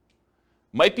prices.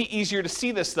 Might be easier to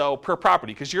see this, though, per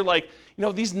property, because you're like,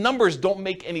 these numbers don't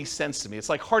make any sense to me. It's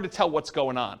like hard to tell what's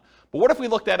going on. But what if we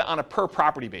looked at it on a per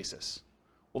property basis?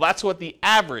 Well, that's what the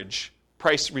average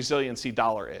price resiliency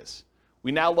dollar is.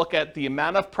 We now look at the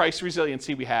amount of price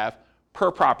resiliency we have per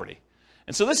property.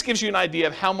 And so this gives you an idea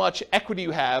of how much equity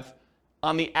you have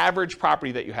on the average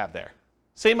property that you have there.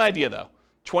 Same idea, though.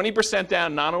 20%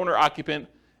 down, non-owner occupant,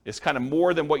 is kind of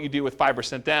more than what you do with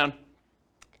 5% down.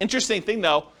 Interesting thing,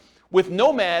 though, with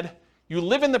nomad, you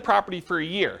live in the property for a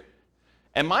year.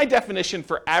 And my definition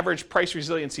for average price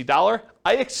resiliency dollar,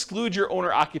 I exclude your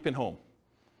owner-occupant home.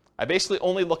 I basically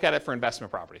only look at it for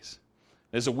investment properties.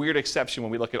 There's a weird exception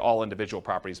when we look at all individual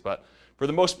properties, but for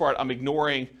the most part, I'm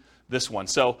ignoring this one.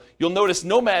 So you'll notice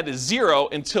nomad is 0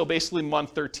 until basically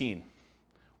month 13,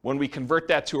 when we convert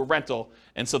that to a rental.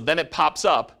 And so then it pops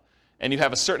up, and you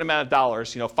have a certain amount of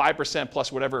dollars, 5%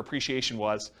 plus whatever appreciation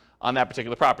was on that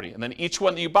particular property. And then each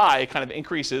one that you buy, it kind of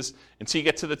increases until you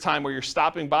get to the time where you're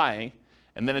stopping buying,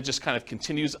 and then it just kind of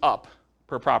continues up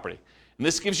per property. And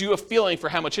this gives you a feeling for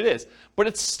how much it is. But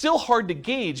it's still hard to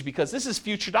gauge because this is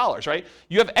future dollars, right?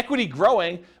 You have equity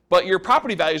growing, but your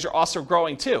property values are also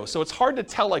growing too. So it's hard to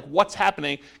tell like what's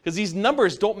happening because these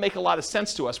numbers don't make a lot of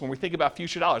sense to us when we think about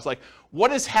future dollars. Like, what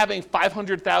does having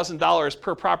 $500,000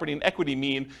 per property in equity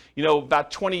mean, about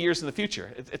 20 years in the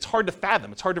future? It's hard to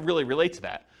fathom. It's hard to really relate to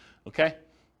that, okay?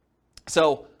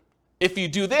 So if you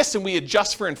do this and we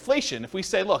adjust for inflation, if we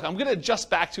say, look, I'm going to adjust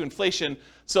back to inflation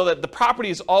so that the property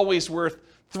is always worth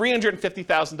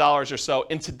 $350,000 or so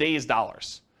in today's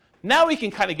dollars. Now we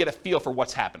can kind of get a feel for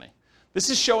what's happening. This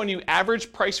is showing you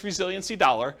average price resiliency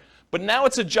dollar, but now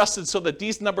it's adjusted so that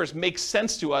these numbers make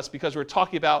sense to us because we're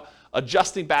talking about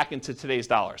adjusting back into today's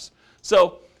dollars.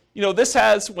 So, this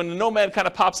has, when the nomad kind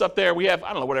of pops up there, we have,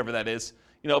 I don't know, whatever that is,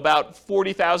 about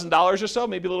 $40,000 or so,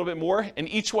 maybe a little bit more, and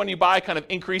each one you buy kind of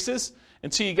increases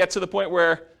until you get to the point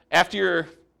where after you're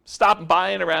stopping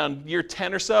buying around year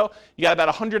 10 or so, you got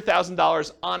about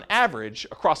 $100,000 on average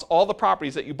across all the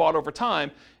properties that you bought over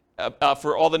time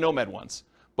for all the nomad ones.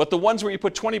 But the ones where you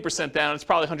put 20% down, it's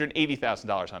probably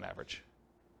 $180,000 on average.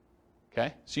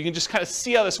 Okay? So you can just kind of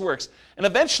see how this works. And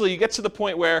eventually you get to the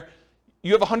point where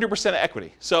you have 100% of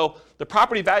equity. So the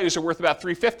property values are worth about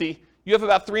 $350,000. You have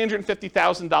about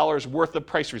 $350,000 worth of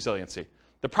price resiliency.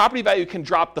 The property value can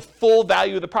drop the full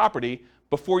value of the property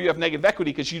before you have negative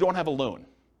equity because you don't have a loan.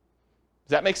 Does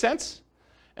that make sense?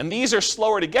 And these are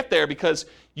slower to get there because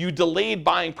you delayed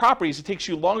buying properties. It takes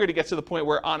you longer to get to the point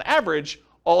where, on average,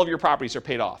 all of your properties are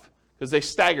paid off because they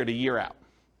staggered a year out.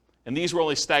 And these were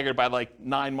only staggered by like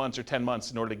 9 months or 10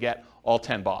 months in order to get all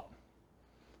 10 bought.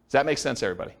 Does that make sense,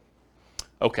 everybody?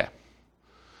 Okay.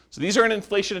 So these are in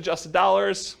inflation-adjusted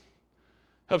dollars.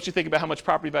 Helps you think about how much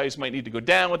property values might need to go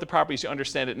down with the properties. You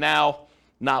understand it now,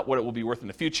 not what it will be worth in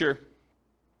the future.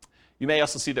 You may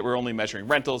also see that we're only measuring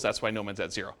rentals. That's why Nomad's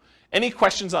at 0. Any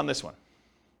questions on this one?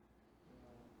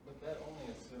 But that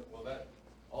only assumes, well, that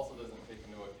also doesn't take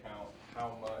into account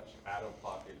how much out of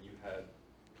pocket you had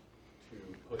to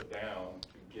put down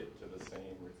to get to the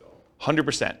same result.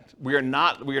 100%. We are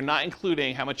not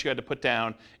including how much you had to put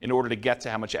down in order to get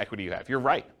to how much equity you have. You're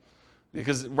right.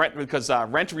 Because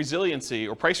rent resiliency,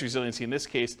 or price resiliency in this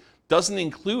case, doesn't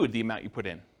include the amount you put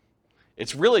in.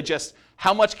 It's really just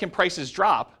how much can prices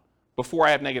drop before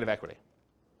I have negative equity.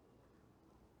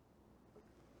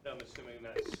 I'm assuming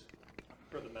that's,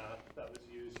 for the math that was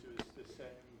used, it was the same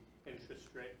interest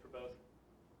rate for both?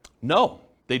 No,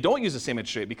 they don't use the same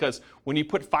interest rate, because when you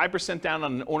put 5% down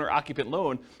on an owner-occupant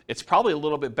loan, it's probably a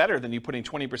little bit better than you putting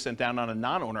 20% down on a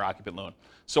non-owner-occupant loan.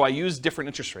 So I use different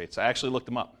interest rates. I actually looked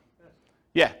them up.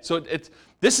 Yeah, so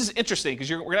this is interesting, because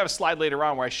we're going to have a slide later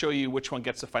on where I show you which one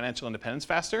gets to financial independence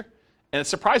faster, and it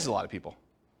surprises a lot of people.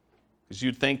 Because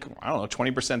you'd think, I don't know,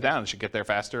 20% down, it should get there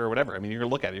faster or whatever. I mean, you're going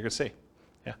to look at it, you're going to see.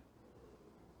 Yeah.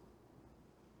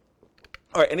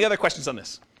 All right, any other questions on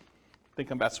this? I think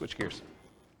I'm about to switch gears.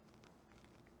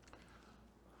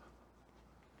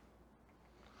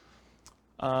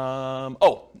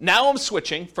 Now I'm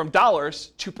switching from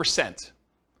dollars to percent.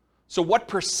 So what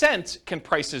percent can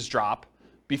prices drop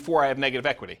before I have negative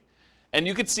equity? And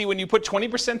you can see when you put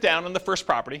 20% down on the first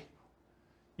property,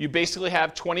 you basically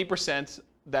have 20%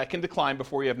 that can decline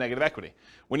before you have negative equity.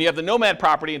 When you have the nomad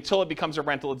property, until it becomes a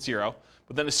rental, it's 0.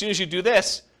 But then as soon as you do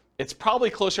this, it's probably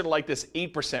closer to like this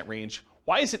 8% range.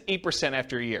 Why is it 8%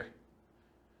 after a year?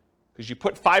 Because you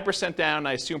put 5% down, and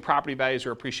I assume property values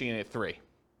are appreciating at 3.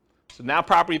 So now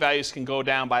property values can go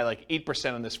down by like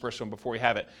 8% on this first one before you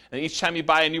have it. And each time you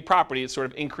buy a new property, it sort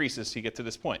of increases to get to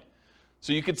this point.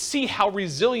 So you can see how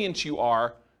resilient you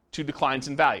are to declines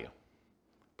in value,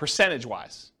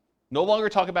 percentage-wise. No longer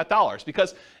talk about dollars,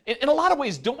 because in a lot of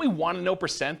ways, don't we want to know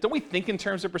percent? Don't we think in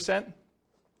terms of percent?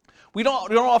 We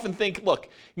don't often think, look,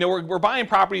 we're buying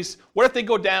properties. What if they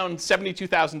go down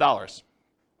 $72,000?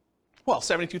 Well,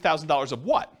 $72,000 of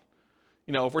what?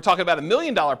 If we're talking about $1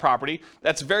 million property,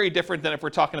 that's very different than if we're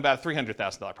talking about a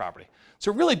 $300,000 property.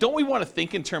 So really, don't we want to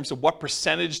think in terms of what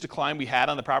percentage decline we had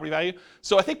on the property value?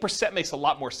 So I think percent makes a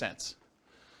lot more sense.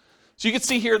 So you can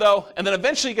see here, though, and then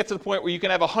eventually you get to the point where you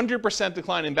can have 100%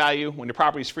 decline in value when your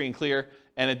property is free and clear,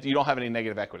 and you don't have any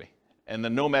negative equity. And the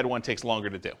nomad one takes longer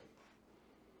to do.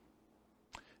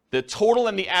 The total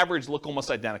and the average look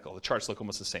almost identical. The charts look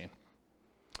almost the same.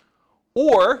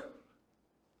 Or,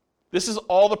 this is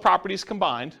all the properties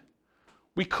combined.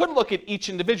 We could look at each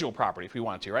individual property if we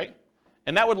wanted to, right?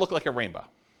 And that would look like a rainbow.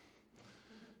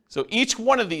 So each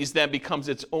one of these then becomes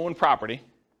its own property.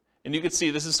 And you can see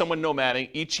this is someone nomading.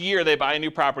 Each year they buy a new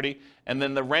property, and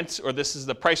then the rent, or this is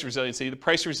the price resiliency. The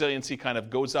price resiliency kind of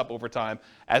goes up over time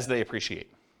as they appreciate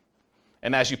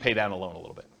and as you pay down a loan a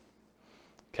little bit.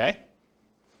 Okay?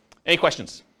 Any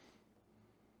questions? Is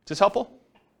this helpful?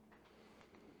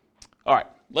 All right.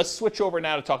 Let's switch over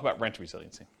now to talk about rent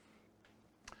resiliency.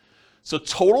 So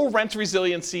total rent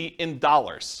resiliency in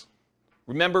dollars.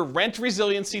 Remember, rent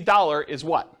resiliency dollar is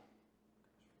what?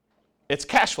 It's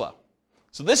cash flow.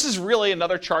 So this is really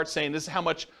another chart saying this is how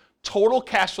much total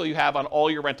cash flow you have on all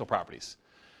your rental properties.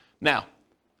 Now,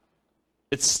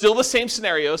 it's still the same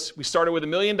scenarios. We started with $1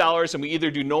 million, and we either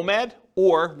do nomad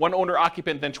or one owner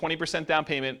occupant, then 20% down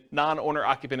payment, non-owner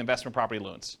occupant investment property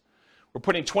loans. We're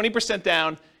putting 20%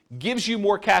 down, gives you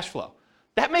more cash flow.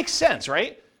 That makes sense,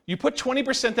 right? You put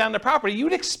 20% down the property,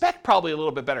 you'd expect probably a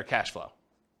little bit better cash flow.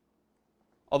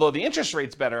 Although the interest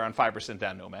rate's better on 5%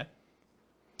 down nomad.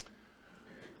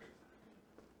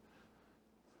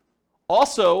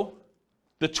 Also,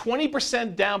 the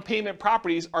 20% down payment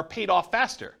properties are paid off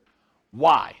faster.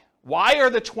 Why? Why are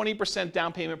the 20%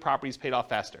 down payment properties paid off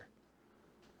faster?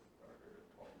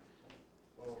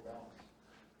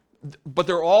 But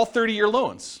they're all 30-year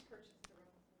loans.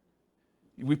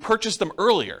 We purchased them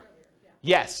earlier.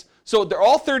 Yes. So they're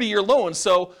all 30-year loans,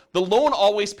 so the loan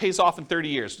always pays off in 30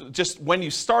 years. Just when you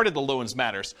started the loans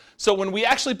matters. So when we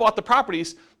actually bought the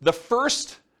properties,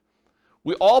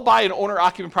 we all buy an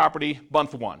owner-occupant property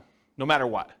month 1, no matter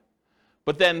what.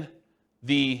 But then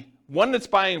the one that's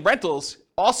buying rentals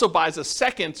also buys a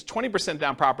second 20%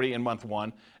 down property in month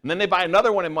 1, and then they buy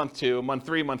another one in month 2, month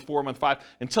 3, month 4, month 5,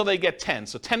 until they get 10.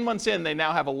 So 10 months in, they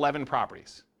now have 11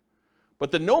 properties.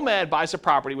 But the nomad buys a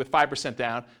property with 5%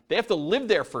 down. They have to live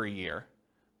there for a year.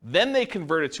 Then they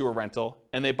convert it to a rental,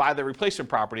 and they buy the replacement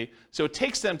property. So it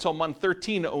takes them until month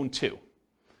 13 to own 2.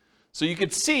 So you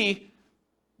can see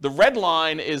the red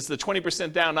line is the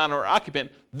 20% down non-owner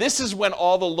occupant. This is when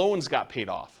all the loans got paid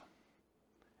off.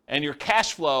 And your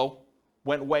cash flow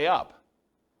went way up.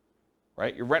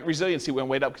 Right? Your rent resiliency went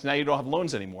way up because now you don't have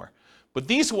loans anymore. But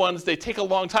these ones, they take a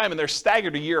long time, and they're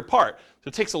staggered a year apart. So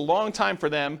it takes a long time for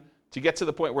them to get to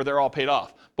the point where they're all paid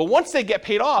off. But once they get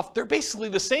paid off, they're basically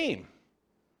the same.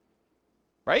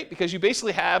 right? Because you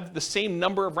basically have the same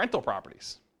number of rental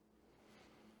properties.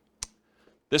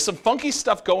 There's some funky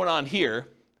stuff going on here.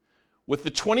 With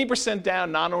the 20%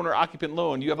 down non-owner occupant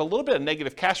loan, you have a little bit of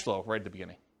negative cash flow right at the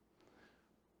beginning.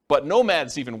 But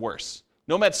Nomad's even worse.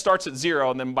 Nomad starts at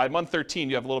 0, and then by month 13,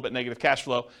 you have a little bit negative cash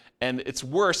flow, and it's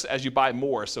worse as you buy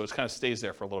more, so it kind of stays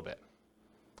there for a little bit.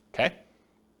 Okay?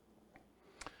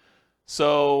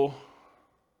 So,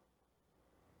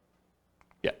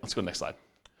 yeah, let's go to the next slide.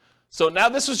 So now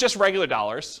this was just regular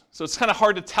dollars, so it's kind of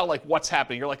hard to tell like what's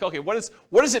happening. You're like, okay, what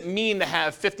does it mean to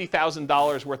have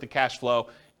 $50,000 worth of cash flow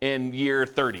in year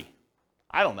 30?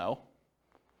 I don't know.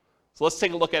 So let's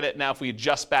take a look at it now if we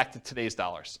adjust back to today's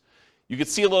dollars. You can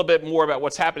see a little bit more about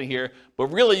what's happening here, but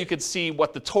really you could see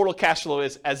what the total cash flow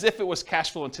is as if it was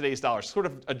cash flow in today's dollars, sort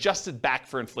of adjusted back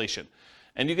for inflation.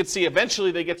 And you can see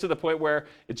eventually they get to the point where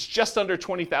it's just under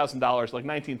 $20,000, like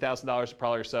 $19,000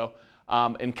 probably or so,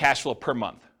 in cash flow per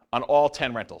month on all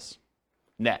 10 rentals,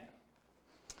 net.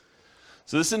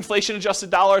 So this inflation adjusted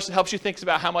dollars. It helps you think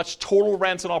about how much total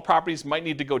rents on all properties might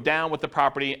need to go down with the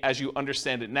property as you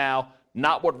understand it now,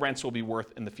 not what rents will be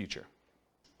worth in the future.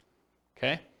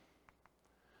 Okay?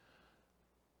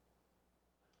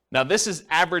 Now this is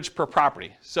average per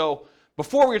property. So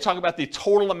before we were talking about the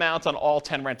total amount on all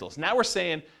 10 rentals. Now we're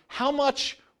saying how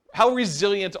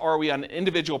resilient are we on an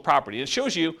individual property? It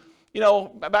shows you,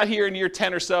 about here in year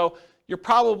 10 or so, you're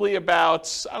probably about,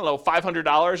 $500 or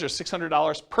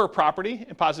 $600 per property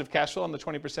in positive cash flow on the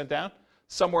 20% down,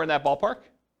 somewhere in that ballpark.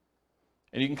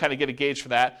 And you can kind of get a gauge for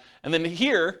that. And then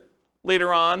here,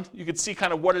 later on, you can see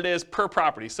kind of what it is per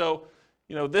property. So,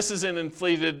 this is in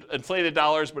inflated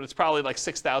dollars, but it's probably like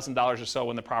 $6,000 or so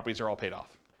when the properties are all paid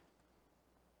off.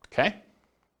 Okay?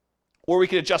 Or we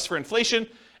could adjust for inflation,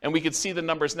 and we could see the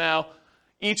numbers now.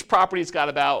 Each property's got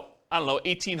about,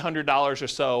 $1,800 or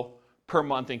so per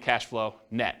month in cash flow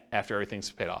net after everything's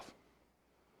paid off.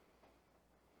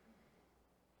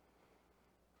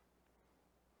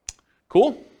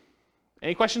 Cool?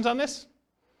 Any questions on this?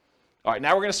 All right,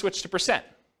 now we're going to switch to percent.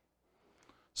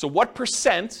 So what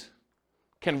percent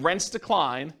can rents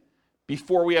decline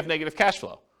before we have negative cash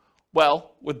flow?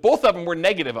 Well, with both of them, we're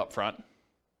negative up front,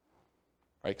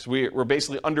 right? Because we're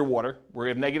basically underwater. We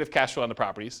have negative cash flow on the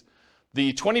properties.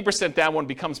 The 20% down one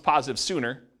becomes positive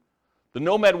sooner. The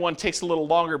Nomad one takes a little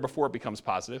longer before it becomes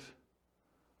positive.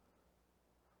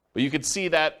 But you can see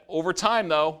that over time,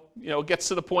 though, it gets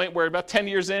to the point where about 10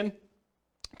 years in,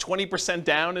 20%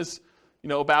 down is,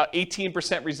 about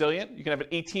 18% resilient. You can have an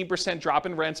 18% drop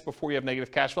in rents before you have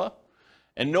negative cash flow.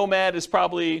 And Nomad is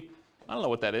probably, I don't know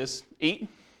what that is, 8,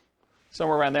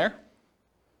 somewhere around there.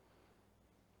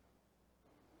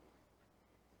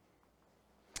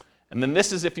 And then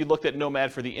this is if you looked at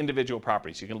Nomad for the individual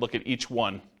properties. You can look at each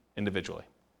one individually.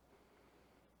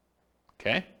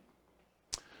 Okay?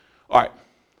 All right.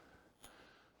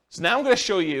 So now I'm going to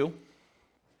show you,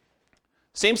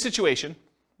 same situation,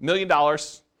 $1 million.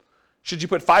 Should you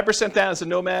put 5% down as a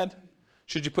Nomad?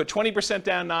 Should you put 20%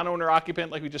 down non-owner occupant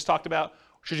like we just talked about?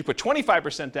 Should you put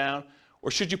 25% down?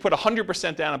 Or should you put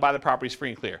 100% down and buy the properties free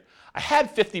and clear? I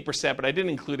had 50%, but I didn't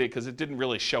include it because it didn't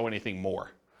really show anything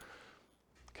more.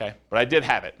 Okay, but I did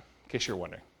have it, in case you're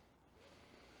wondering.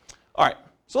 All right,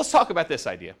 so let's talk about this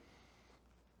idea.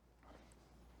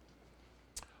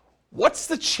 What's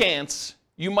the chance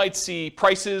you might see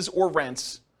prices or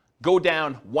rents go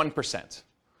down 1%?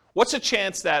 What's the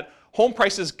chance that home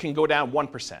prices can go down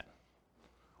 1%?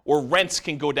 Or rents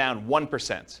can go down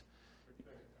 1%?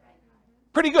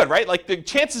 Pretty good, right? Like the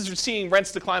chances of seeing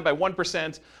rents decline by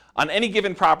 1% on any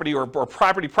given property or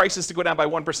property prices to go down by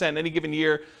 1% in any given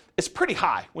year is pretty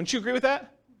high. Wouldn't you agree with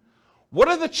that? What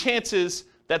are the chances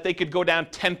that they could go down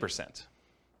 10%?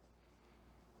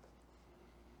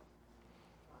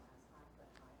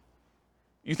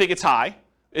 You think it's high?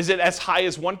 Is it as high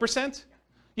as 1%?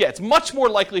 Yeah, it's much more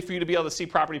likely for you to be able to see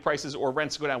property prices or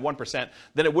rents go down 1%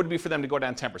 than it would be for them to go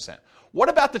down 10%. What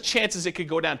about the chances it could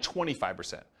go down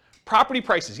 25%? Property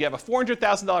prices, you have a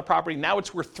 $400,000 property, now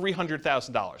it's worth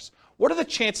 $300,000. What are the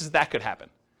chances that could happen?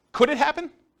 Could it happen?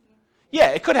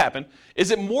 Yeah, it could happen.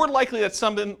 Is it more likely that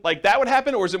something like that would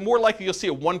happen, or is it more likely you'll see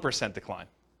a 1% decline?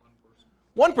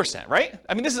 1%, right?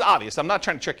 I mean, this is obvious. I'm not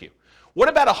trying to trick you. What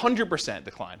about a 100%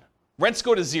 decline? Rents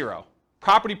go to 0.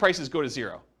 Property prices go to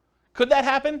 0. Could that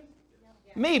happen?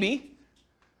 Maybe.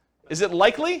 Is it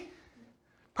likely?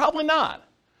 Probably not.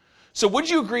 So would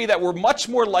you agree that we're much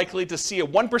more likely to see a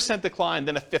 1% decline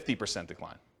than a 50%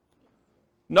 decline?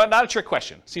 Not a trick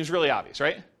question. Seems really obvious,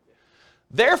 right?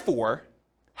 Therefore,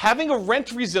 having a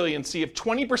rent resiliency of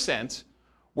 20%,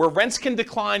 where rents can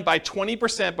decline by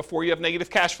 20% before you have negative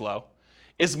cash flow,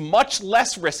 is much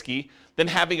less risky than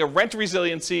having a rent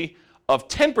resiliency of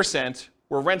 10%,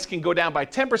 where rents can go down by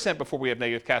 10% before we have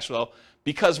negative cash flow,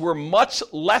 because we're much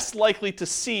less likely to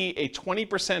see a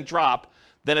 20% drop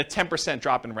than a 10%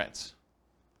 drop in rents.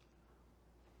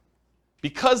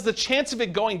 Because the chance of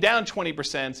it going down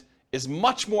 20% is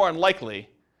much more unlikely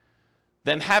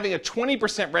than having a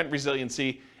 20% rent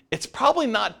resiliency, it's probably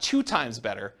not 2 times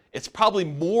better. It's probably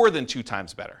more than 2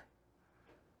 times better.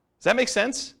 Does that make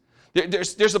sense?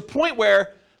 There's a point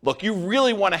where, look, you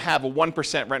really want to have a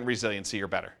 1% rent resiliency or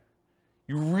better.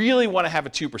 You really want to have a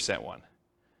 2% one.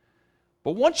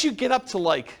 But once you get up to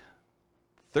like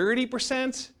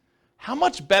 30%, how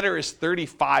much better is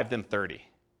 35 than 30?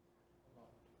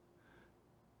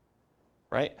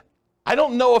 Right? I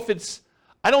don't know if it's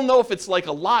like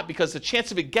a lot, because the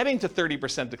chance of it getting to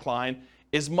 30% decline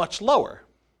is much lower.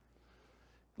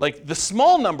 Like the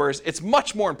small numbers, it's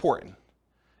much more important.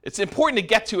 It's important to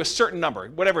get to a certain number,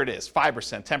 whatever it is,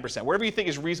 5%, 10%, whatever you think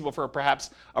is reasonable for perhaps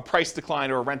a price decline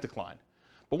or a rent decline.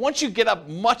 But once you get up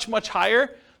much, much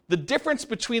higher, the difference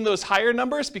between those higher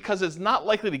numbers, because it's not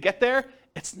likely to get there,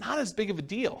 it's not as big of a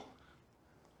deal.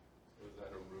 Was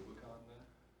that a Rubicon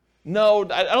then? No,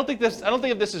 I don't think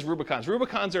of this as Rubicons.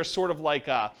 Rubicons are sort of like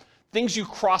things you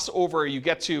cross over, you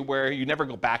get to where you never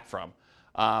go back from.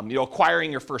 Acquiring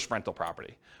your first rental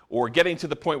property, or getting to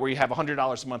the point where you have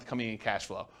 $100 a month coming in cash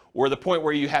flow, or the point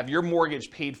where you have your mortgage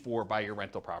paid for by your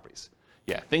rental properties.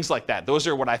 Yeah, things like that. Those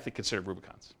are what I think considered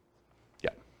Rubicons. Yeah.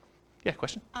 Yeah,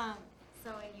 question?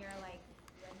 So in your rent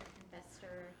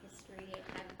investor history,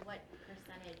 what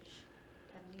percentage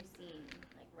have you seen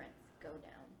rents go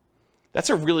down? That's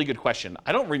a really good question.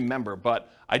 I don't remember,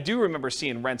 but I do remember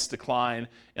seeing rents decline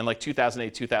in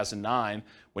 2008, 2009,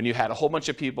 when you had a whole bunch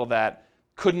of people that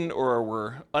couldn't or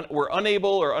were unable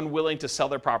or unwilling to sell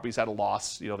their properties at a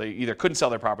loss. They either couldn't sell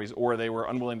their properties or they were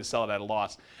unwilling to sell it at a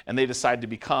loss, and they decided to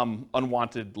become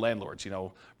unwanted landlords,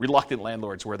 reluctant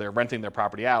landlords, where they're renting their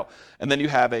property out. And then you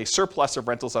have a surplus of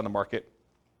rentals on the market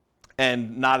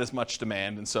and not as much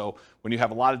demand. And so when you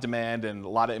have a lot of demand and a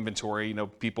lot of inventory,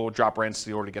 people drop rents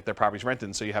in order to get their properties rented,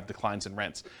 and so you have declines in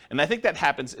rents. And I think that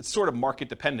happens, it's sort of market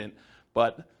dependent,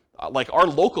 but like our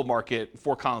local market,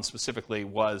 Fort Collins specifically,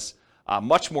 was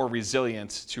much more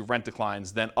resilient to rent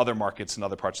declines than other markets in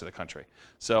other parts of the country.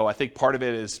 So I think part of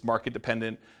it is market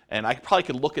dependent, and I probably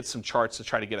could look at some charts to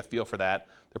try to get a feel for that.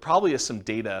 There probably is some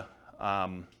data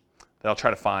that I'll try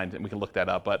to find, and we can look that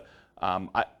up. But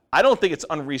I don't think it's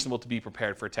unreasonable to be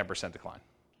prepared for a 10% decline.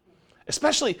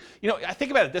 Especially, I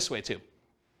think about it this way too.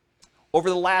 Over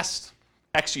the last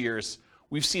X years,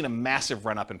 we've seen a massive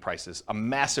run up in prices, a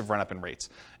massive run up in rates,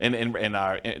 in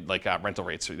rental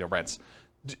rates, rents.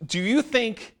 Do you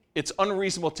think it's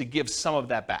unreasonable to give some of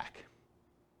that back?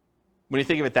 When you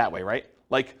think of it that way, right?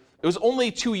 Like, it was only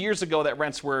 2 years ago that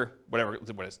rents were, what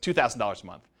is $2,000 a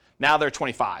month. Now they're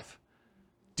 $25,000.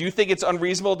 Do you think it's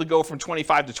unreasonable to go from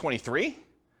 $25,000 to $23,000?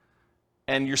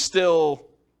 And you're still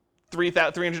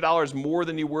 $300 more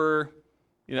than you were,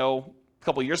 a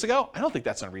couple of years ago? I don't think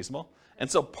that's unreasonable. And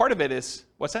so part of it is,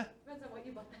 what's that? Depends on what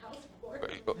you bought the house for.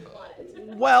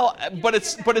 Well, but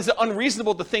is it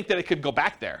unreasonable to think that it could go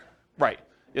back there? Right.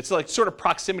 It's like sort of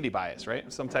proximity bias,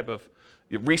 right? Some type of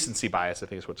recency bias, I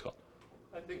think is what it's called.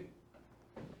 I think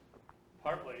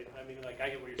partly, I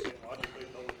get what you're saying logically,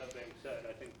 but with that being said,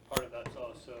 I think part of that's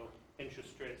also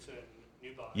interest rates and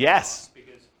new bond Yes. costs,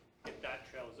 because if that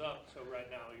trails up, so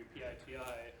right now your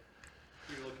PITI,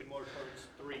 you're looking more towards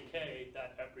 $3K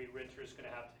that every renter is going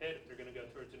to have to hit if they're going to go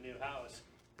towards a new house,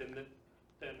 then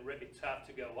rates have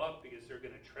to go up because they're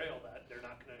going to trail that. They're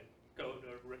not going to go to,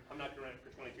 I'm not going to rent it for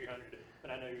 $2,300,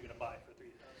 but I know you're going to buy it for $3,000.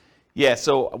 Yeah,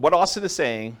 so what Austin is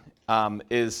saying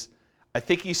is I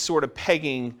think he's sort of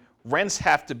pegging rents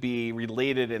have to be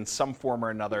related in some form or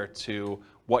another to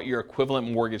what your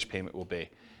equivalent mortgage payment will be.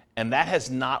 And that has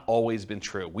not always been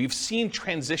true. We've seen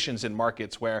transitions in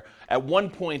markets where at one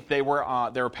point they were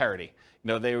parity.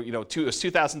 It was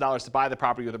 $2,000 to buy the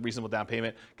property with a reasonable down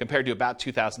payment compared to about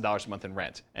 $2,000 a month in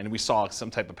rent. And we saw some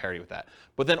type of parity with that.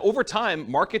 But then over time,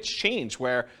 markets changed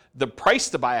where the price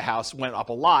to buy a house went up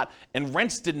a lot and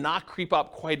rents did not creep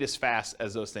up quite as fast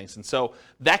as those things. And so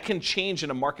that can change in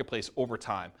a marketplace over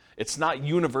time. It's not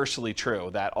universally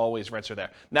true that always rents are there.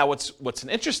 Now, what's an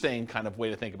interesting kind of way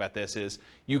to think about this is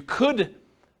you could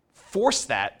force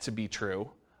that to be true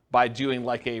by doing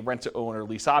like a rent-to-own or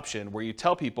lease option where you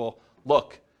tell people,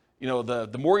 look,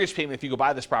 the mortgage payment if you go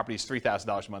buy this property is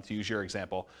 $3,000 a month, to use your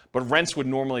example, but rents would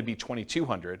normally be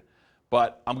 $2,200.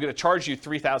 But I'm going to charge you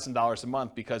 $3,000 a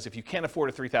month because if you can't afford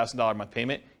a $3,000 a month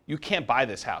payment, you can't buy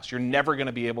this house. You're never going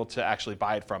to be able to actually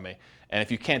buy it from me. And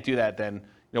if you can't do that, then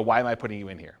why am I putting you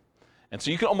in here? And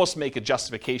so you can almost make a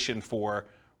justification for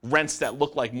rents that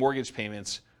look like mortgage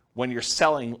payments when you're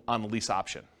selling on the lease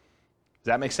option. Does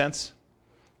that make sense?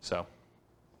 So,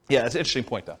 yeah, that's an interesting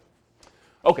point, though.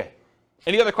 Okay.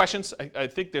 Any other questions? I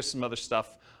think there's some other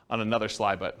stuff on another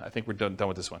slide, but I think we're done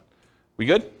with this one. We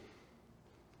good?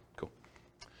 Cool.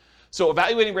 So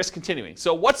evaluating risk continuing.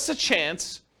 So what's the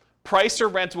chance price or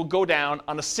rent will go down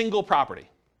on a single property?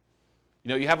 You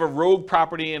know, you have a rogue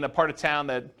property in a part of town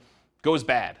that goes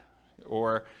bad,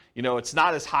 or, you know, it's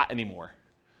not as hot anymore.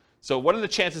 So what are the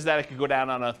chances that it could go down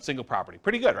on a single property?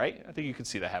 Pretty good, right? I think you can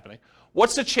see that happening.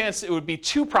 What's the chance it would be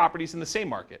two properties in the same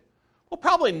market? Well,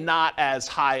 probably not as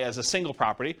high as a single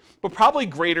property, but probably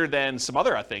greater than some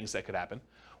other things that could happen.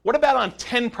 What about on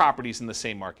 10 properties in the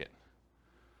same market?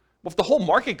 Well, if the whole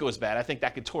market goes bad, I think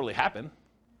that could totally happen,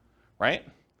 right?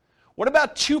 What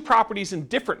about two properties in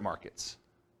different markets?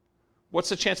 What's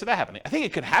the chance of that happening? I think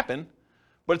it could happen,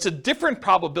 but it's a different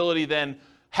probability than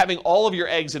having all of your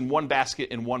eggs in one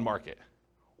basket in one market,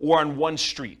 or on one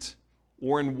street,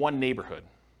 or in one neighborhood.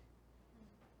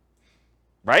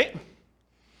 Right?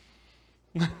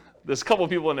 There's a couple of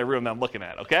people in the room that I'm looking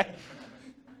at, okay?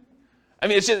 I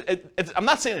mean, I'm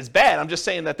not saying it's bad. I'm just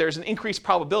saying that there's an increased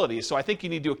probability. So I think you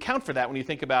need to account for that when you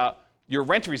think about your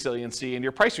rent resiliency and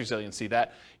your price resiliency,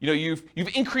 that, you know, you've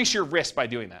increased your risk by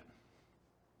doing that.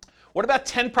 What about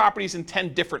 10 properties in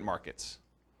 10 different markets?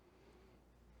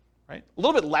 Right? A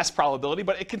little bit less probability,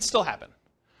 but it can still happen.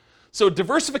 So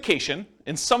diversification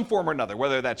in some form or another,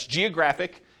 whether that's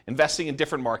geographic, investing in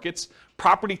different markets,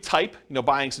 property type, you know,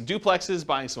 buying some duplexes,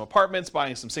 buying some apartments,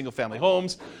 buying some single-family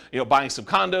homes, you know, buying some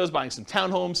condos, buying some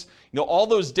townhomes, you know, all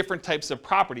those different types of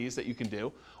properties that you can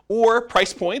do, or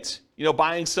price points, you know,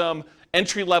 buying some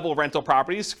entry-level rental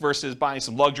properties versus buying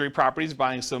some luxury properties,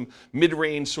 buying some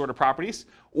mid-range sort of properties,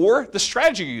 or the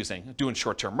strategy you're using. I'm doing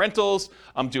short-term rentals,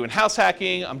 I'm doing house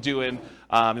hacking, I'm doing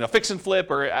you know, fix and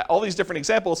flip, or all these different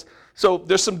examples. So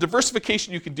there's some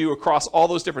diversification you can do across all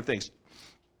those different things.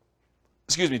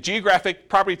 Excuse me, geographic,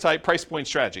 property type, price point,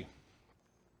 strategy.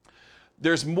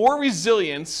 There's more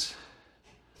resilience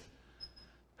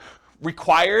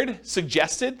required,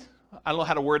 suggested, I don't know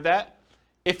how to word that,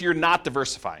 if you're not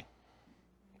diversifying,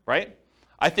 right?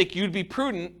 I think you'd be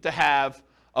prudent to have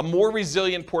a more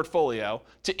resilient portfolio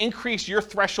to increase your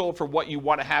threshold for what you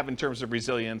want to have in terms of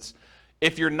resilience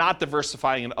if you're not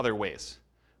diversifying in other ways.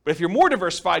 But if you're more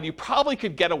diversified, you probably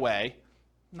could get away,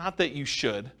 not that you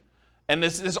should. And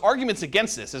there's arguments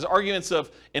against this. There's arguments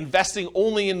of investing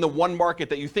only in the one market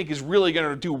that you think is really going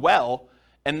to do well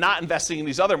and not investing in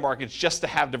these other markets just to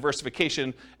have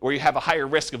diversification where you have a higher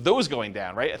risk of those going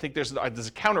down, right? I think there's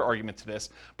a counter argument to this.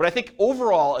 But I think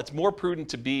overall, it's more prudent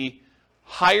to be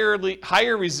higher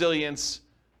resilience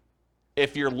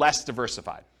if you're less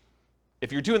diversified.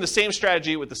 If you're doing the same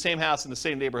strategy with the same house in the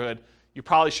same neighborhood, you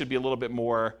probably should be a little bit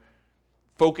more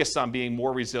focused on being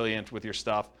more resilient with your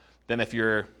stuff than if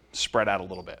you're spread out a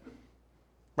little bit,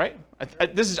 right?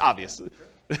 This is obvious.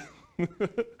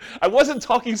 I wasn't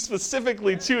talking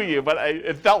specifically to you, but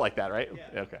it felt like that, right?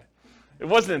 Yeah. Okay. It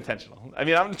wasn't intentional. I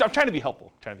mean, I'm trying to be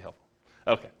helpful.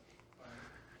 Okay.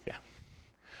 Yeah.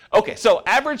 Okay, so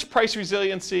average price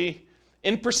resiliency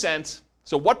in percent.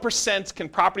 So what percent can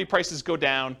property prices go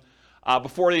down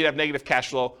before they have negative cash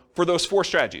flow for those four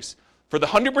strategies? For the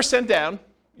 100% down,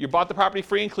 you bought the property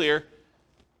free and clear,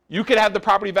 you could have the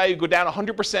property value go down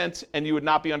 100% and you would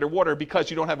not be underwater because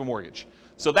you don't have a mortgage.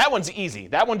 So that one's easy.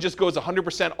 That one just goes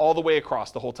 100% all the way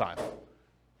across the whole time.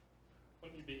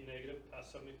 Wouldn't you be negative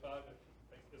past 75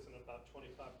 if isn't about 25%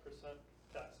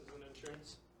 taxes and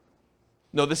insurance?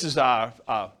 No, this is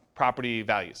property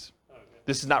values. Okay.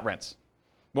 This is not rents.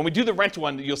 When we do the rent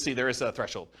one, you'll see there is a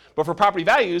threshold. But for property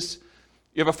values,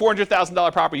 you have a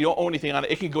 $400,000 property, you don't own anything on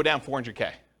it, it can go down $400K. It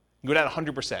can go down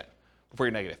 100% before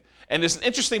you're negative. And there's an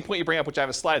interesting point you bring up, which I have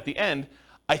a slide at the end.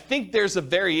 I think there's a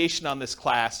variation on this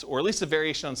class, or at least a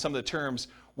variation on some of the terms,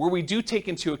 where we do take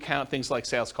into account things like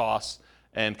sales costs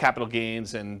and capital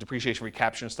gains and depreciation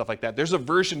recapture and stuff like that. There's a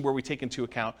version where we take into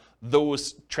account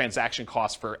those transaction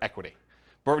costs for equity.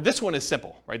 But this one is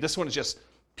simple, right? This one is just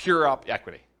pure up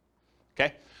equity,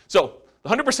 okay? So the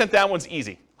 100% down one's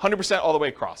easy. 100% all the way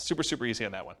across. Super, super easy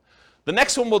on that one. The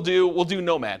next one we'll do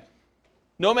Nomad.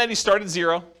 Nomad, you start at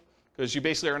 0. Because you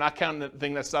basically are not counting the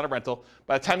thing that's not a rental.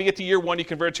 By the time you get to year 1, you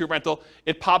convert it to a rental.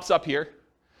 It pops up here.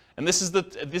 And this is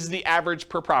the average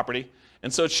per property.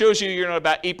 And so it shows you you're at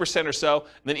about 8% or so. And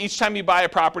then each time you buy a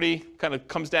property, kind of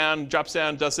comes down, drops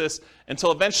down, does this,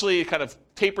 until eventually it kind of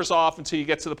tapers off until you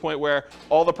get to the point where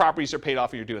all the properties are paid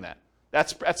off and you're doing that.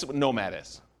 That's what Nomad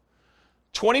is.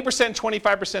 20%,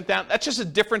 25% down, that's just a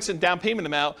difference in down payment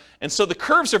amount. And so the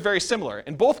curves are very similar.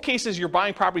 In both cases, you're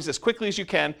buying properties as quickly as you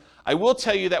can. I will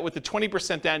tell you that with the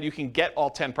 20% down, you can get all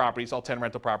 10 properties, all 10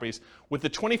 rental properties. With the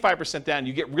 25% down,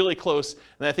 you get really close,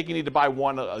 and I think you need to buy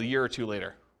one a year or two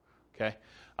later. Okay?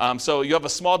 So you have a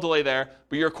small delay there,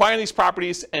 but you're acquiring these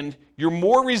properties, and you're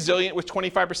more resilient with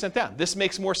 25% down. This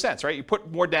makes more sense, right? You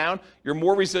put more down, you're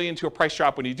more resilient to a price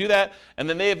drop when you do that, and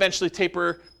then they eventually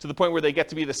taper to the point where they get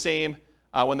to be the same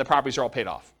when the properties are all paid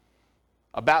off.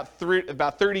 About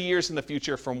 30 years in the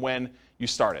future from when you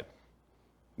started.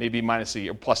 Maybe minus a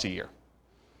year, plus a year.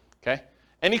 Okay?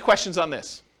 Any questions on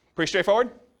this? Pretty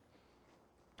straightforward?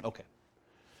 Okay.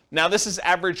 Now this is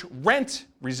average rent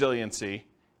resiliency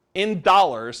in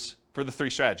dollars for the three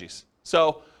strategies.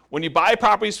 So when you buy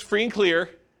properties free and clear,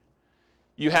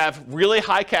 you have really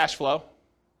high cash flow,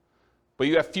 but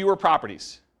you have fewer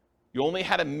properties. You only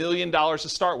had $1 million to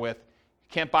start with.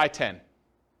 You can't buy 10. You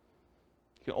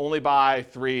can only buy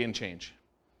 3 and change.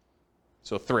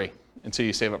 So 3 until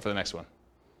you save up for the next one.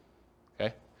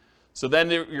 Okay? So then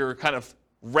your kind of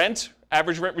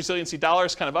average rent resiliency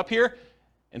dollars kind of up here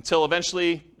until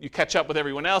eventually you catch up with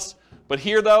everyone else. But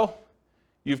here though,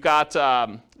 you've got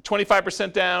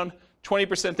 25% down,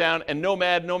 20% down, and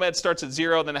Nomad. Nomad starts at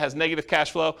 0, then it has negative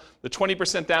cash flow. The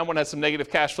 20% down one has some negative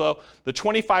cash flow. The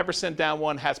 25% down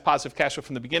one has positive cash flow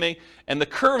from the beginning. And the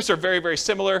curves are very, very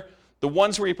similar. The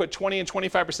ones where you put 20 and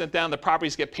 25% down, the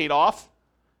properties get paid off.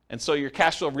 And so your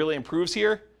cash flow really improves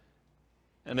here.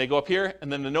 And they go up here.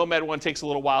 And then the Nomad one takes a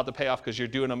little while to pay off because you're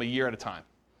doing them a year at a time.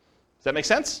 Does that make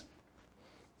sense?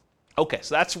 Okay,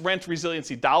 so that's rent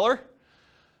resiliency dollar.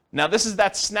 Now this is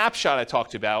that snapshot I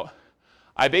talked about.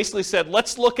 I basically said,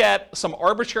 let's look at some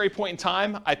arbitrary point in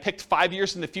time. I picked 5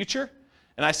 years in the future.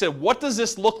 And I said, what does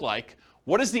this look like?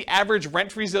 What is the average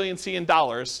rent resiliency in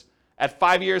dollars at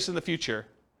 5 years in the future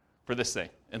for this thing?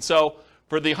 And so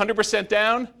for the 100%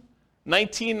 down,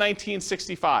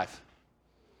 1965.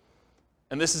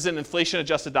 And this is in inflation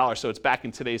adjusted dollars, so it's back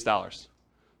in today's dollars.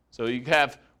 So you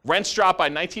have rents drop by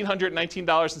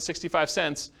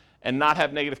 $1,919.65 and not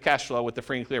have negative cash flow with the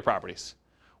free and clear properties.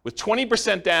 With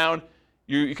 20% down,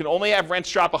 you can only have rents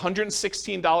drop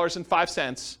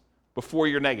 $116.05 before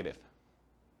you're negative.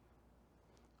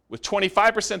 With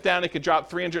 25% down, it could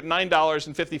drop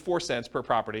 $309.54 per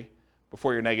property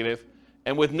before you're negative.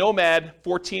 And with Nomad,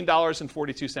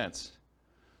 $14.42.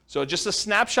 So just a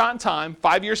snapshot in time,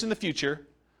 5 years in the future,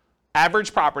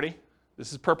 average property,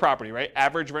 this is per property, right?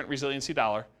 Average rent resiliency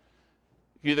dollar.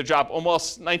 You either drop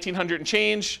almost $1,900 and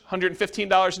change,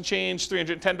 $115 and change,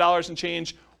 $310 and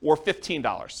change, or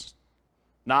 $15.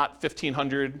 Not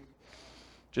 $1,500,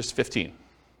 just 15.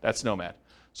 That's Nomad.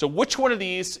 So which one of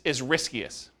these is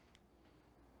riskiest?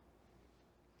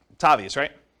 It's obvious,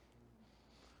 right?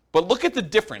 But look at the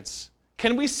difference.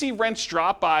 Can we see rents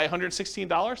drop by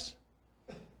 $116?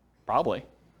 Probably.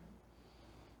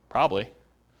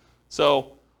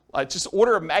 So just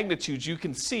order of magnitude, you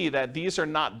can see that these are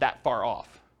not that far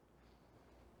off.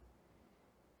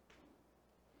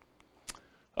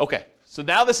 Okay, so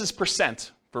now this is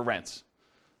percent for rents.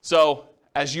 So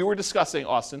as you were discussing,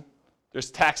 Austin,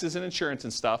 there's taxes and insurance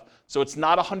and stuff, so it's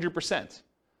not 100%.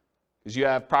 Because you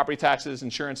have property taxes,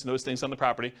 insurance, and those things on the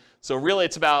property. So really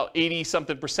it's about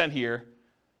 80-something% here.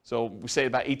 So we say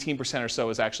about 18% or so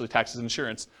is actually taxes and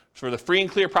insurance. For the free and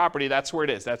clear property, that's where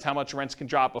it is. That's how much rents can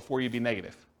drop before you'd be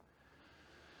negative.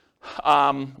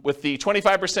 With the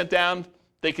 25% down,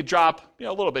 they could drop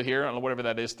a little bit here, I don't know, whatever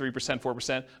that is, 3%,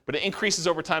 4%, but it increases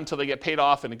over time until they get paid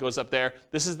off and it goes up there.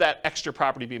 This is that extra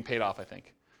property being paid off, I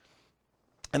think.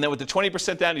 And then with the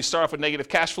 20% down, you start off with negative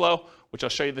cash flow, which I'll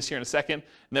show you this here in a second.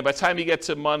 And then by the time you get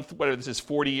to month, whatever this is,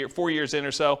 4 years in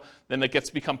or so, then it gets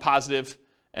to become positive,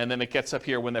 and then it gets up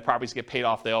here when the properties get paid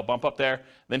off, they all bump up there.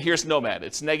 And then here's Nomad.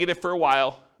 It's negative for a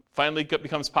while, finally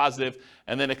becomes positive,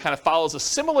 and then it kind of follows a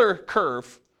similar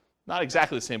curve, not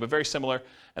exactly the same, but very similar.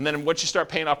 And then once you start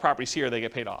paying off properties here, they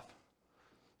get paid off.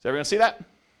 Does everyone see that?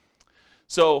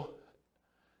 So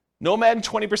Nomad and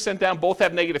 20% down both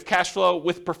have negative cash flow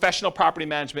with professional property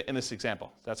management in this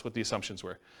example. That's what the assumptions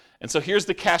were. And so here's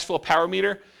the cash flow power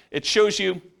meter. It shows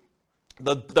you,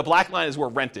 the black line is where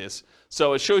rent is.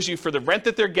 So it shows you for the rent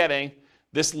that they're getting,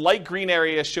 this light green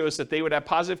area shows that they would have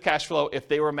positive cash flow if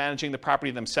they were managing the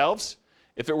property themselves.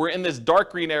 If it were in this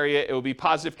dark green area, it would be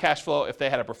positive cash flow if they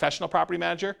had a professional property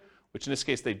manager, which in this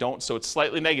case they don't, so it's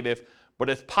slightly negative, but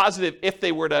it's positive if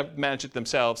they were to manage it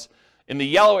themselves. In the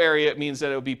yellow area, it means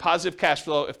that it would be positive cash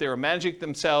flow if they were managing it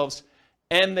themselves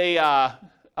and they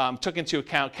took into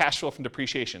account cash flow from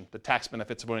depreciation, the tax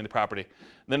benefits of owning the property.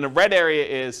 And then the red area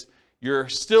is you're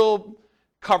still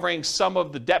covering some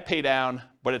of the debt pay down,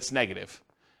 but it's negative.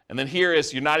 And then here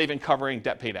is you're not even covering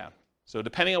debt pay down. So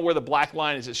depending on where the black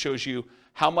line is, it shows you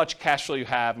how much cash flow you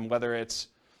have and whether it's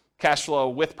cash flow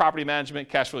with property management,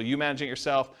 cash flow you managing it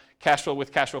yourself, cash flow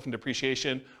with cash flow from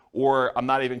depreciation, or I'm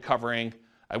not even covering,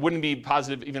 I wouldn't be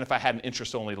positive even if I had an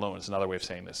interest-only loan is another way of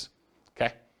saying this,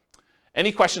 okay?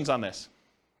 Any questions on this?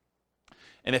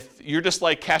 And if you're just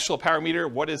like cash flow power meter,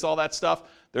 what is all that stuff?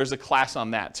 There's a class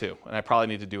on that too, and I probably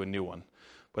need to do a new one.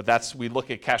 But we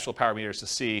look at cash flow power meters to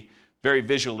see very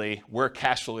visually where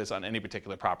cash flow is on any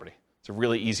particular property. It's a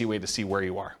really easy way to see where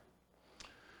you are.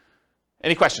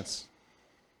 Any questions?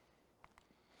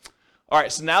 All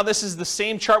right, so now this is the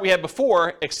same chart we had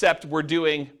before, except we're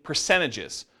doing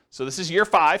percentages. So this is year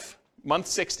 5, month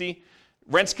 60.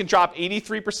 Rents can drop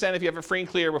 83% if you have a free and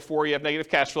clear before you have negative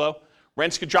cash flow.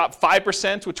 Rents could drop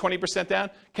 5% with 20% down.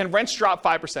 Can rents drop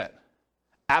 5%?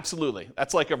 Absolutely.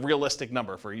 That's like a realistic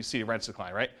number for you see rents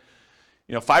decline, right?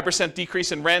 5%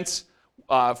 decrease in rents.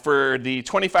 For the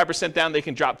 25% down, they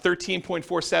can drop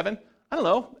 13.47. I don't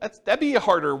know. That'd be a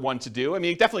harder one to do. I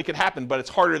mean, it definitely could happen, but it's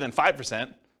harder than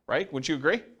 5%, right? Wouldn't you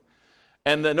agree?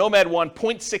 And the Nomad one,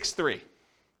 0.63.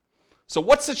 So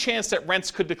what's the chance that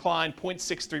rents could decline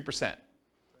 0.63%?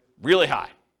 Really high.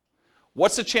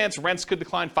 What's the chance rents could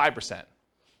decline 5%?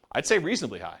 I'd say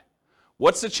reasonably high.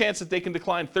 What's the chance that they can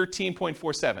decline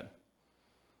 13.47?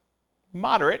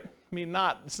 Moderate. I mean,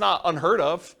 it's not unheard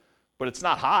of, but it's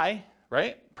not high,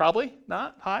 right? Probably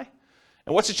not high.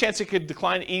 And what's the chance it could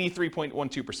decline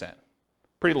 83.12%?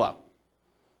 Pretty low.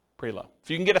 Pretty low. If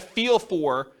you can get a feel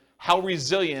for how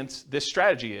resilient this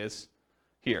strategy is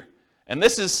here. And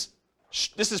this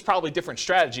is probably different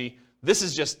strategy. This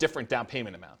is just different down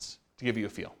payment amounts to give you a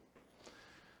feel.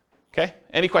 Okay?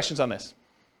 Any questions on this?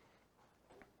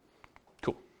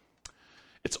 Cool.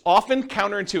 It's often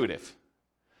counterintuitive.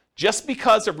 Just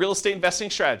because a real estate investing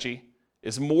strategy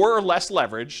is more or less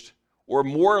leveraged or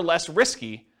more or less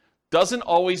risky doesn't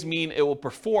always mean it will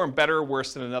perform better or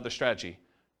worse than another strategy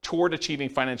toward achieving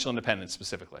financial independence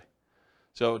specifically.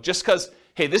 So just because,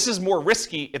 hey, this is more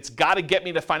risky, it's got to get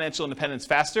me to financial independence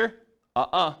faster?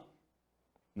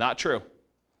 Not true.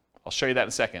 I'll show you that in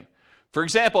a second. For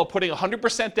example, putting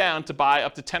 100% down to buy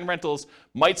up to 10 rentals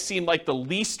might seem like the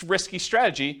least risky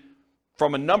strategy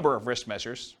from a number of risk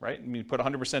measures, right? I mean, put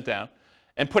 100% down.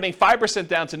 And putting 5%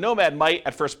 down to Nomad might,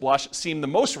 at first blush, seem the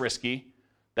most risky.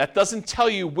 That doesn't tell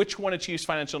you which one achieves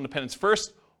financial independence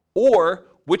first or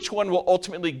which one will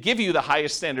ultimately give you the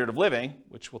highest standard of living,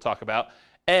 which we'll talk about.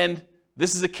 And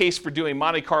this is a case for doing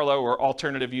Monte Carlo or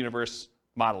alternative universe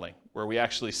modeling, where we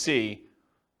actually see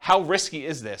how risky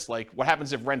is this? Like, what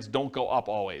happens if rents don't go up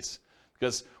always?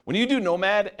 Because when you do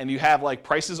Nomad and you have like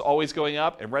prices always going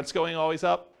up and rents going always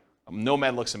up,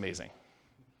 Nomad looks amazing,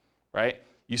 right?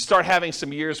 You start having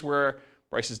some years where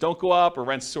prices don't go up or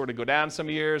rents sort of go down some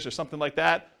years or something like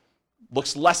that. It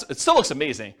still looks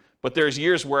amazing, but there's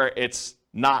years where it's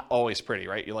not always pretty,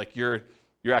 right? You're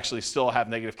actually still have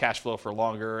negative cash flow for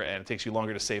longer and it takes you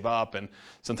longer to save up and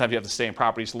sometimes you have to stay in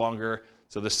properties longer.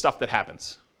 So there's stuff that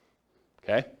happens.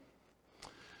 Okay?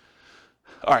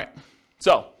 All right.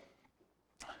 So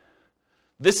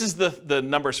this is the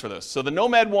numbers for those. So the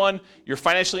Nomad one, you're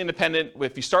financially independent.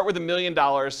 If you start with $1 million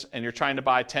and you're trying to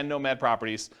buy 10 Nomad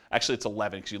properties, actually it's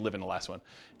 11 because you live in the last one.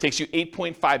 It takes you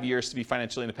 8.5 years to be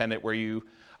financially independent where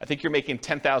I think you're making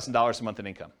 $10,000 a month in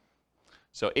income.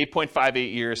 So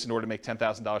 8.58 years in order to make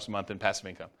 $10,000 a month in passive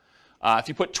income. If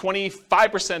you put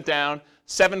 25% down,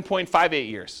 7.58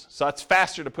 years. So that's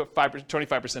faster to put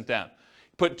 25% down.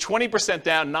 Put 20%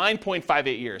 down,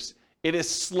 9.58 years. It is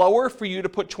slower for you to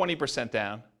put 20%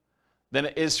 down than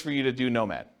it is for you to do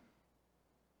Nomad.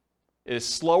 It is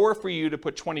slower for you to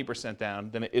put 20%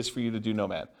 down than it is for you to do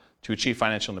Nomad to achieve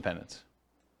financial independence.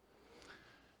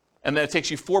 And then it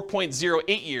takes you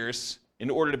 4.08 years in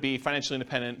order to be financially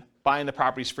independent, buying the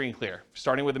properties free and clear.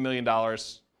 Starting with $1 million,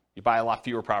 you buy a lot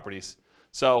fewer properties.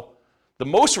 So the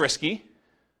most risky,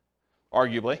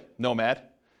 arguably, Nomad,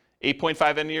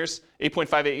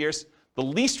 8.58 years. The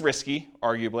least risky,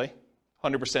 arguably,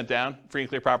 100% down, free and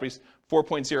clear properties,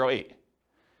 4.08.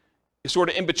 It's sort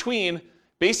of in between.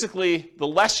 Basically, the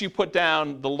less you put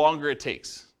down, the longer it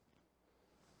takes.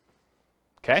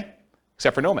 Okay?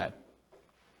 Except for Nomad.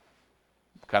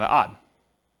 Kind of odd.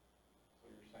 So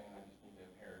you're saying I just need to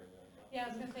inherit it? Yeah, I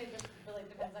was going to say it just really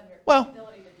depends on your Well,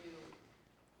 ability to do.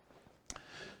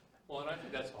 Well, and I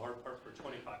think that's the hard part for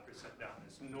 25% down.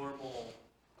 It's normal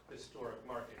historic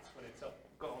markets when it's up,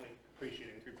 only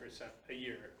appreciating 3% a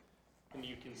year, and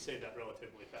you can say that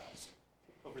relatively fast.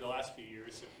 Over the last few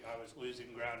years, if I was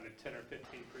losing ground at 10 or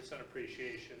 15%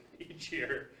 appreciation each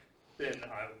year, then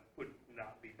I would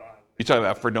not be buying. You talking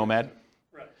about for Nomad?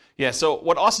 Right. Yeah, so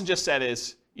what Austin just said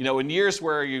is, in years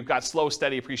where you've got slow,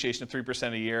 steady appreciation of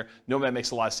 3% a year, Nomad makes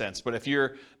a lot of sense. But if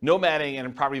you're nomading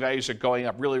and property values are going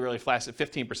up really, really fast at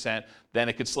 15%, then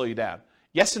it could slow you down.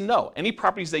 Yes and no. Any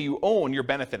properties that you own, you're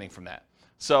benefiting from that.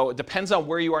 So it depends on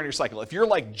where you are in your cycle. If you're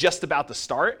like just about to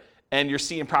start and you're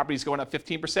seeing properties going up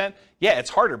 15%, yeah, it's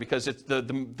harder because it's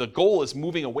the goal is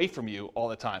moving away from you all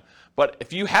the time. But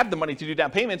if you have the money to do down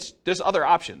payments, there's other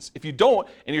options. If you don't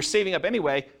and you're saving up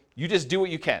anyway, you just do what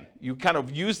you can. You kind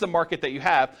of use the market that you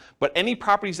have, but any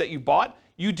properties that you bought,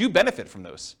 you do benefit from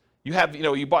those. You have,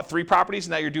 you bought 3 properties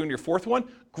and now you're doing your 4th one.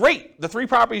 Great. The 3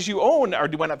 properties you own are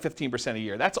doing up 15% a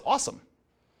year. That's awesome.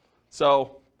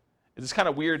 So it's kind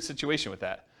of weird situation with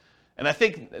that. And I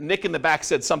think Nick in the back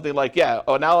said something like, yeah,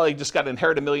 oh, now I just got to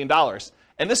inherit $1 million.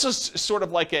 And this was sort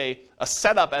of like a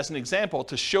setup as an example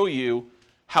to show you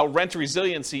how rent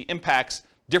resiliency impacts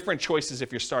different choices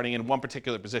if you're starting in one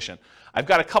particular position. I've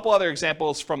got a couple other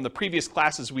examples from the previous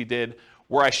classes we did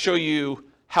where I show you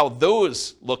how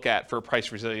those look at for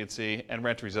price resiliency and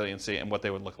rent resiliency and what they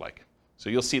would look like. So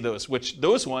you'll see those, which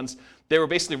those ones, they were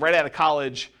basically right out of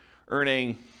college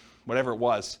earning whatever it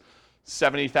was,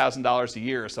 $70,000 a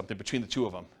year or something between the two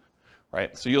of them,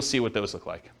 right? So you'll see what those look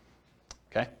like.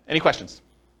 Okay, any questions?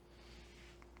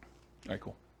 All right,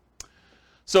 cool.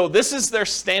 So this is their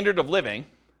standard of living.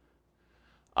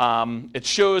 It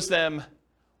shows them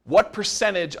what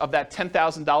percentage of that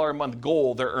 $10,000 a month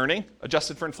goal they're earning,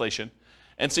 adjusted for inflation.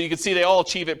 And so you can see they all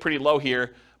achieve it pretty low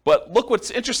here. But look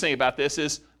what's interesting about this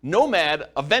is Nomad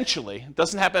eventually, it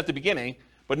doesn't happen at the beginning,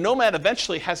 but Nomad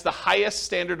eventually has the highest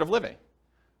standard of living.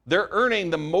 They're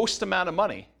earning the most amount of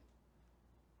money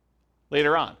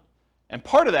later on. And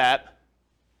part of that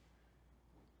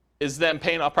is them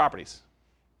paying off properties.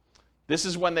 This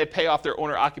is when they pay off their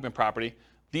owner-occupant property.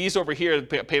 These over here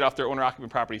paid off their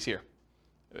owner-occupant properties here.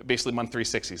 Basically month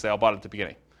 360s. They all bought it at the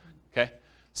beginning. Okay?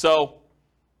 So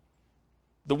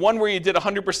the one where you did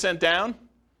 100% down,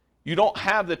 you don't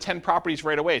have the 10 properties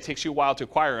right away. It takes you a while to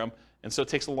acquire them, and so it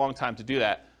takes a long time to do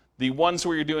that. The ones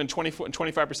where you're doing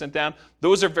 25% down,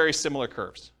 those are very similar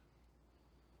curves.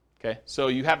 Okay? So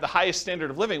you have the highest standard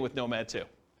of living with Nomad too,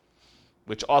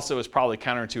 which also is probably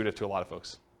counterintuitive to a lot of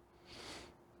folks.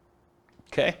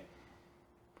 Okay?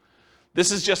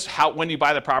 This is just how when you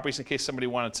buy the properties, in case somebody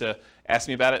wanted to ask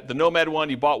me about it. The Nomad one,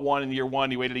 you bought one in year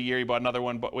 1, you waited a year, you bought another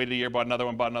one, waited a year, bought another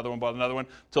one, bought another one, bought another one,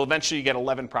 until eventually you get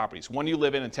 11 properties. 1 you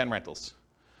live in and 10 rentals.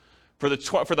 For the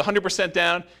 100%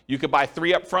 down, you could buy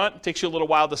 3 up front. It takes you a little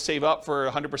while to save up for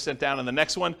 100% down in the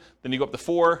next one. Then you go up to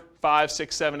 4, 5,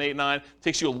 6, 7, 8, 9. It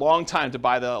takes you a long time to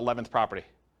buy the 11th property,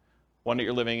 one that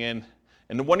you're living in.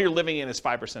 And the one you're living in is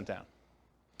 5% down.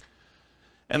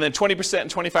 And then 20%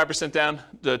 and 25% down.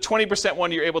 The 20%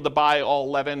 one, you're able to buy all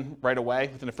 11 right away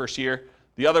within the first year.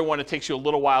 The other one, it takes you a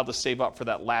little while to save up for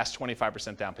that last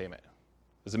 25% down payment.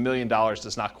 Because $1 million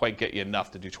does not quite get you enough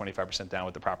to do 25% down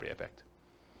with the property I picked.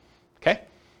 Okay?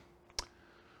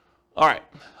 All right.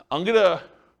 I'm going to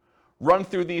run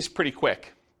through these pretty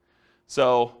quick.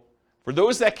 So for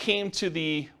those that came to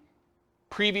the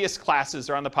previous classes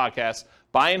or on the podcast,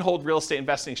 buy and hold real estate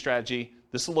investing strategy,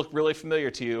 this will look really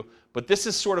familiar to you, but this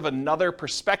is sort of another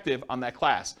perspective on that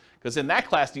class. Because in that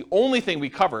class, the only thing we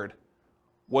covered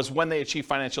was when they achieve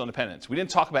financial independence. We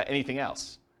didn't talk about anything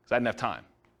else because I didn't have time.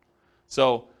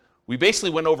 So we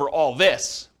basically went over all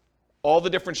this, all the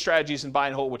different strategies in buy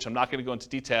and hold, which I'm not going to go into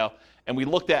detail, and we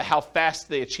looked at how fast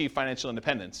they achieve financial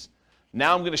independence.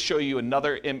 Now I'm going to show you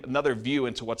another view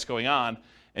into what's going on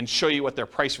and show you what their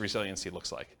price resiliency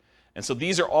looks like. And so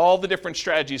these are all the different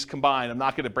strategies combined. I'm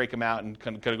not going to break them out and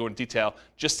kind of go into detail,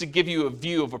 just to give you a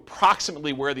view of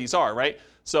approximately where these are, right?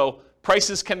 So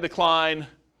prices can decline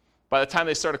by the time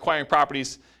they start acquiring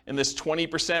properties in this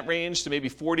 20% range to maybe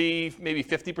 40, maybe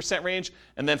 50% range.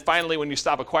 And then finally, when you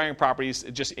stop acquiring properties,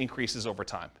 it just increases over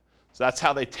time. So that's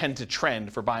how they tend to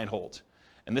trend for buy and hold.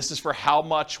 And this is for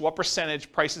what percentage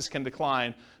prices can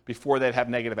decline before they'd have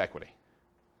negative equity.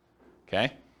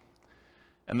 Okay?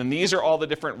 And then these are all the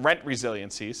different rent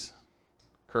resiliencies,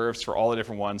 curves for all the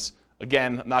different ones.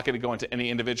 Again, I'm not going to go into any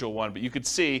individual one, but you could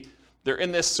see they're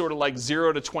in this sort of like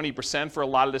 0 to 20% for a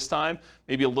lot of this time,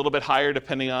 maybe a little bit higher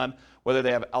depending on whether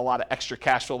they have a lot of extra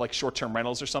cash flow like short-term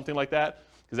rentals or something like that,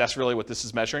 because that's really what this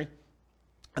is measuring.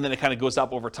 And then it kind of goes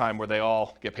up over time where they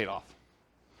all get paid off.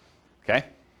 Okay?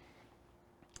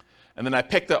 And then I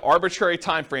picked an arbitrary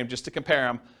time frame just to compare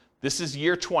them. This is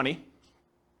year 20,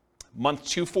 month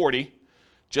 240,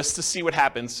 just to see what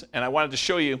happens. And I wanted to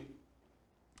show you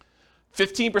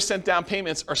 15% down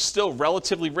payments are still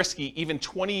relatively risky even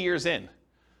 20 years in.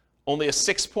 Only a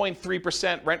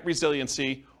 6.3% rent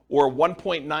resiliency or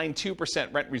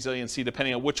 1.92% rent resiliency,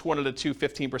 depending on which one of the two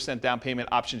 15% down payment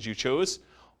options you chose.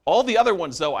 All the other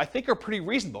ones, though, I think are pretty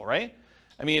reasonable, right?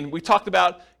 I mean, we talked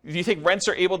about, do you think rents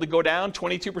are able to go down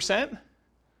 22%?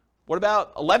 What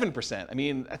about 11%? I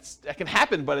mean, that can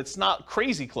happen, but it's not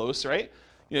crazy close, right?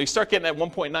 You start getting at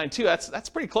 1.92, that's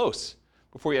pretty close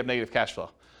before you have negative cash flow.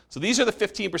 So these are the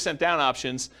 15% down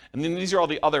options, and then these are all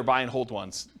the other buy and hold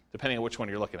ones, depending on which one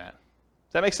you're looking at.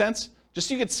 Does that make sense? Just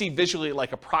so you can see visually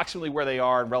like approximately where they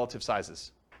are in relative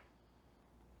sizes.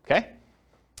 Okay?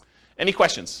 Any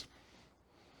questions?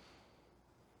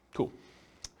 Cool.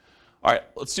 All right,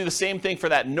 let's do the same thing for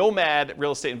that Nomad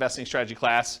real estate investing strategy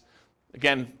class.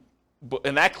 Again,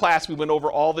 in that class, we went over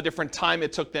all the different time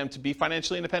it took them to be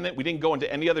financially independent. We didn't go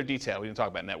into any other detail. We didn't talk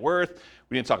about net worth.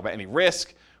 We didn't talk about any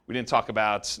risk. We didn't talk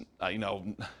about,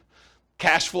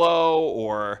 cash flow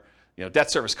or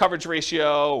debt service coverage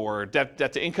ratio or debt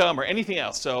to income or anything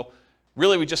else. So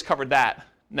really, we just covered that.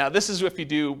 Now, this is if you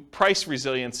do price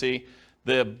resiliency.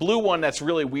 The blue one that's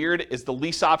really weird is the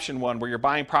lease option one, where you're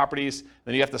buying properties,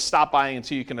 then you have to stop buying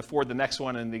until you can afford the next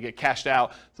one and they get cashed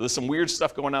out. So there's some weird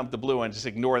stuff going on with the blue one. Just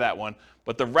ignore that one.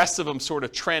 But the rest of them sort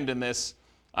of trend in this,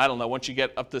 I don't know, once you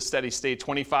get up to steady state,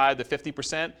 25 to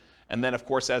 50%. And then, of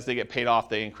course, as they get paid off,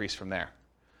 they increase from there.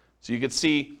 So you can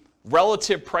see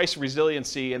relative price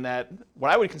resiliency in that, what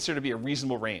I would consider to be a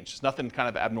reasonable range. There's nothing kind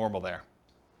of abnormal there.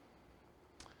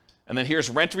 And then here's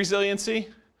rent resiliency.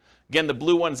 Again, the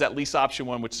blue one is that lease option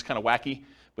one, which is kind of wacky.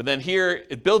 But then here,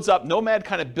 it builds up. Nomad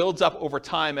kind of builds up over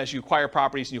time as you acquire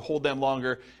properties and you hold them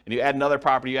longer, and you add another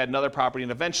property,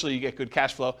 and eventually you get good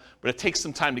cash flow. But it takes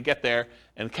some time to get there,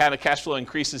 and kind of cash flow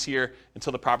increases here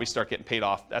until the properties start getting paid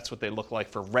off. That's what they look like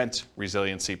for rent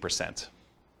resiliency percent.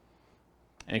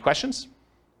 Any questions?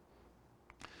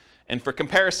 And for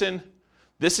comparison,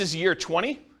 this is year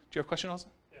 20. Do you have a question,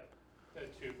 Austin? Yeah.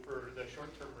 For the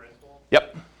short-term rental.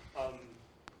 Yep.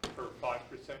 For 5%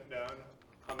 down,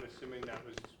 I'm assuming that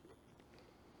was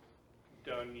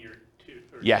done year 2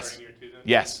 or yes. starting year 2 then?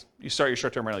 Yes. You start your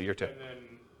short-term rental year 2. And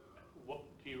then,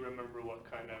 do you remember what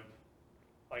kind of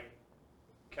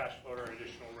cash flow or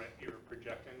additional rent you were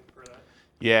projecting for that?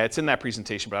 Yeah, it's in that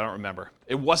presentation, but I don't remember.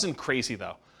 It wasn't crazy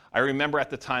though. I remember at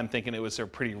the time thinking it was a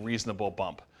pretty reasonable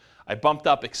bump. I bumped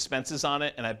up expenses on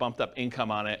it and I bumped up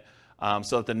income on it,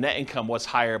 so that the net income was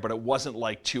higher, but it wasn't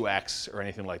like 2x or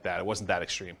anything like that. It wasn't that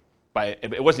extreme.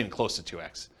 It wasn't even close to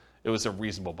 2x. It was a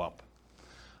reasonable bump.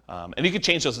 And you can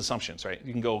change those assumptions, right?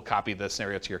 You can go copy the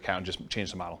scenario to your account and just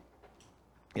change the model.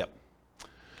 Yep.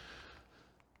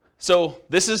 So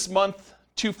this is month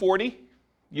 240,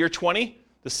 year 20.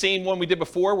 The same one we did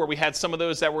before, where we had some of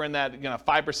those that were in that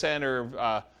 5%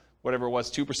 or whatever it was,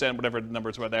 2%, whatever the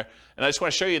numbers were there. And I just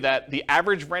want to show you that the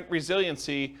average rent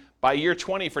resiliency by year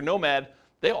 20 for Nomad,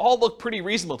 they all look pretty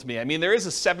reasonable to me. I mean, there is a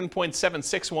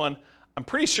 7.76 one. I'm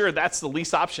pretty sure that's the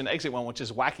lease option exit one, which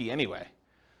is wacky anyway.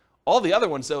 All the other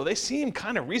ones, though, they seem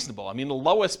kind of reasonable. I mean, the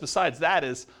lowest besides that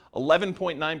is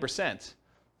 11.9%.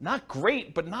 Not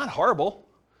great, but not horrible.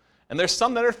 And there's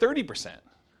some that are 30%.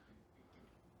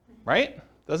 Right?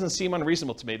 Doesn't seem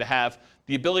unreasonable to me to have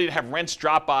the ability to have rents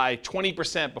drop by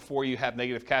 20% before you have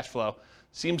negative cash flow.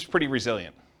 Seems pretty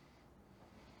resilient.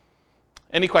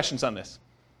 Any questions on this?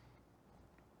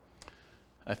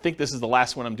 I think this is the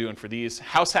last one I'm doing for these.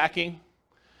 House hacking.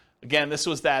 Again, this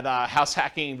was that house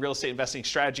hacking real estate investing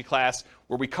strategy class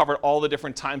where we covered all the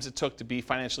different times it took to be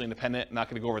financially independent. I'm not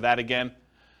going to go over that again.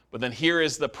 But then here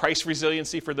is the price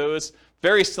resiliency for those.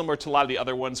 Very similar to a lot of the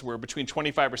other ones where between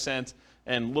 25%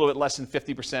 and a little bit less than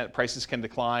 50% prices can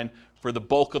decline for the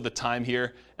bulk of the time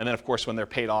here. And then, of course, when they're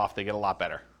paid off, they get a lot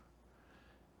better.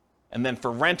 And then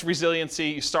for rent resiliency,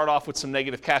 you start off with some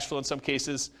negative cash flow in some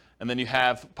cases, and then you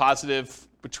have positive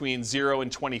between 0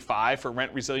 and 25 for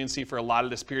rent resiliency for a lot of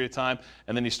this period of time,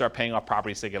 and then you start paying off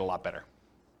properties, they get a lot better.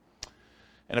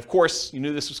 And of course, you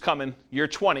knew this was coming. Year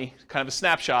 20, kind of a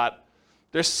snapshot.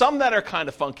 There's some that are kind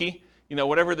of funky.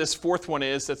 Whatever this fourth one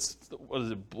is, that's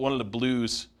one of the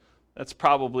blues. That's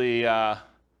probably a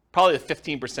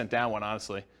 15% down one,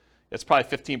 honestly. It's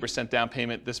probably 15% down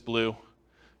payment, this blue,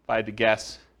 if I had to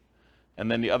guess. And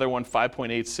then the other one,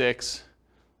 5.86,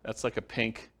 that's like a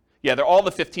pink. Yeah, they're all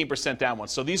the 15% down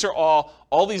ones. So these are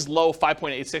all these low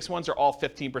 5.86 ones are all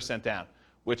 15% down,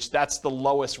 which that's the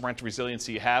lowest rent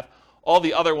resiliency you have. All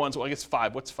the other ones, well, I guess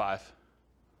 5. What's 5?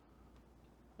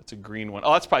 That's a green one.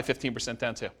 Oh, that's probably 15%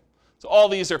 down too. So all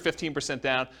these are 15%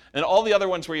 down. And all the other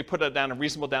ones where you put down a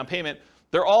reasonable down payment,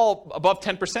 they're all above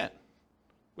 10%,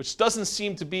 which doesn't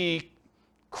seem to be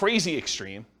crazy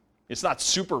extreme. It's not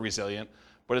super resilient,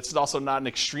 but it's also not an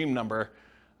extreme number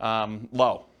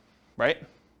low, right?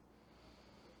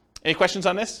 Any questions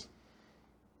on this?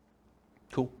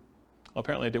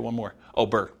 apparently I did one more. Oh,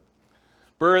 BRRRR.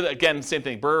 BRRRR, again, same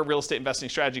thing. BRRRR, real estate investing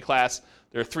strategy class.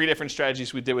 There are 3 different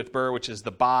strategies we did with BRRRR, which is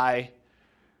the buy,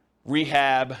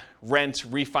 rehab, rent,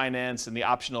 refinance, and the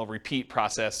optional repeat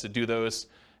process to do those.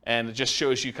 And it just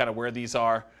shows you kind of where these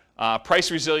are.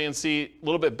 Price resiliency, a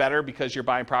little bit better because you're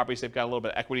buying properties. They've got a little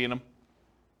bit of equity in them.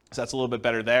 So that's a little bit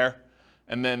better there.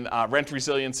 And then rent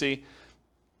resiliency,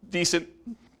 decent,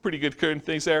 pretty good current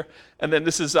things there. And then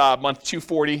this is month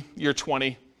 240, year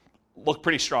 20. Look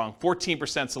pretty strong.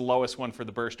 14% is the lowest one for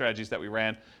the BRRRR strategies that we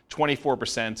ran.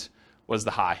 24% was the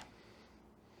high.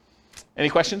 Any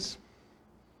questions?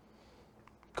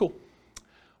 Cool.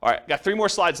 All right, got 3 more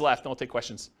slides left, and we'll take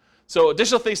questions. So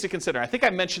additional things to consider. I think I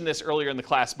mentioned this earlier in the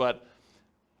class, but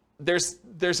there's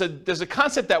a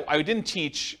concept that I didn't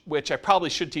teach, which I probably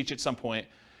should teach at some point.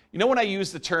 You know when I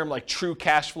use the term like true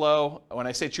cash flow, when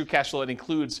I say true cash flow, it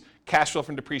includes cash flow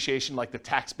from depreciation, like the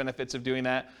tax benefits of doing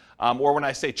that. Or when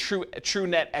I say true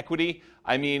net equity,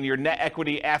 I mean your net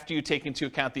equity after you take into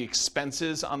account the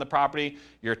expenses on the property,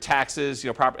 your taxes,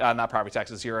 not property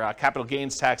taxes, your capital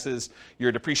gains taxes,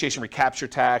 your depreciation recapture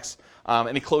tax,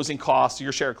 any closing costs,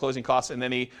 your share of closing costs, and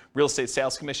any real estate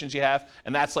sales commissions you have.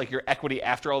 And that's like your equity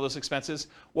after all those expenses.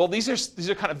 Well, these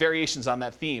are kind of variations on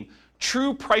that theme.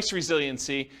 True price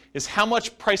resiliency is how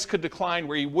much price could decline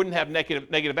where you wouldn't have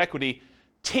negative equity,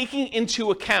 taking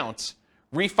into account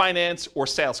refinance or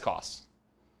sales costs.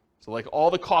 So like all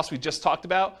the costs we just talked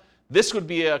about, this would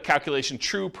be a calculation.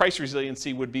 True price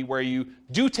resiliency would be where you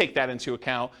do take that into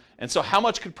account. And so how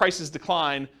much could prices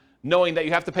decline knowing that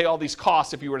you have to pay all these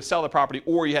costs if you were to sell the property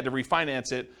or you had to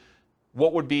refinance it?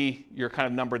 What would be your kind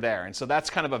of number there? And so that's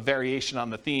kind of a variation on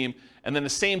the theme. And then the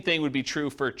same thing would be true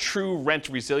for true rent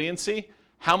resiliency.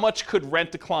 How much could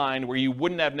rent decline where you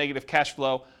wouldn't have negative cash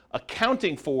flow,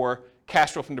 accounting for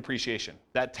cash flow from depreciation,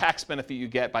 that tax benefit you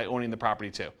get by owning the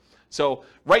property too. So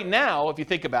right now, if you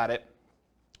think about it,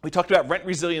 we talked about rent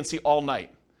resiliency all night.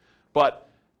 But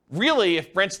really,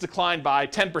 if rents declined by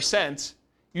 10%,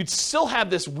 you'd still have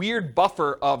this weird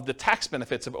buffer of the tax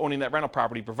benefits of owning that rental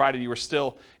property, provided you were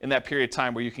still in that period of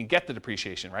time where you can get the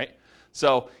depreciation, right?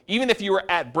 So even if you were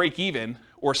at break even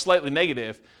or slightly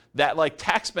negative, that like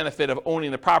tax benefit of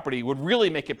owning the property would really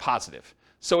make it positive.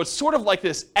 So it's sort of like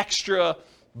this extra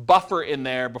buffer in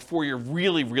there before you're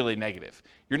really, really negative.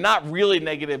 You're not really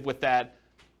negative with that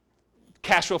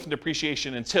cash flow from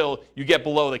depreciation until you get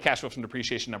below the cash flow from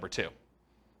depreciation number 2. Does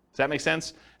that make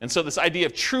sense? And so this idea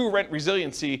of true rent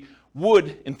resiliency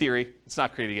would, in theory, it's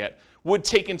not created yet, would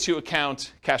take into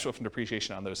account cash flow from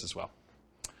depreciation on those as well.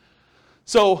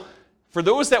 So for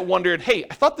those that wondered, hey,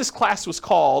 I thought this class was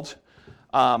called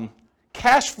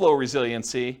cash flow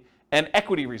resiliency and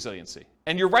equity resiliency.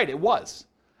 And you're right, it was.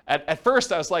 At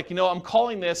first, I was like, I'm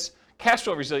calling this cash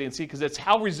flow resiliency because it's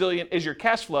how resilient is your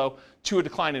cash flow to a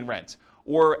decline in rent.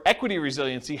 Or equity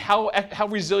resiliency, how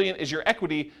resilient is your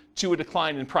equity to a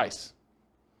decline in price.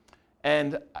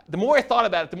 And the more I thought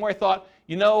about it, the more I thought,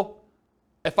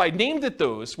 if I named it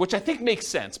those, which I think makes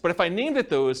sense, but if I named it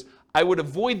those, I would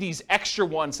avoid these extra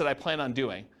ones that I plan on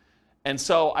doing. And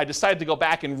so I decided to go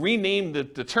back and rename the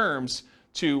terms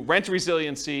to rent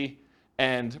resiliency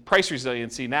and price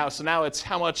resiliency now. So now it's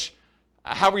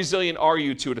how resilient are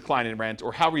you to a decline in rent,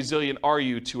 or how resilient are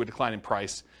you to a decline in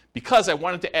price? Because I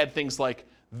wanted to add things like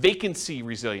vacancy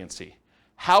resiliency.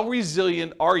 How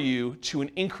resilient are you to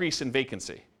an increase in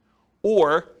vacancy?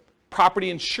 Or property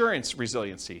insurance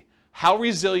resiliency. How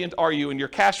resilient are you in your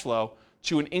cash flow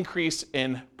to an increase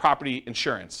in property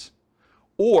insurance?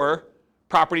 Or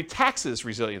property taxes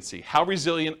resiliency. How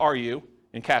resilient are you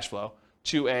in cash flow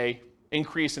to an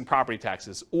increase in property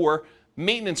taxes? Or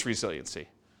maintenance resiliency.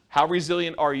 How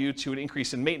resilient are you to an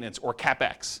increase in maintenance or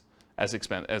CapEx as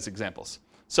examples?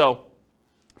 So,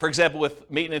 for example, with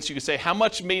maintenance, you could say, how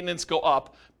much maintenance go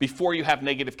up before you have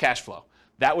negative cash flow?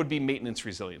 That would be maintenance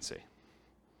resiliency.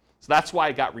 So that's why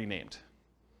it got renamed.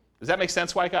 Does that make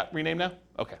sense why it got renamed now?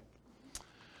 Okay.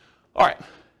 All right.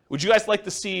 Would you guys like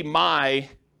to see my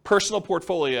personal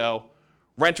portfolio,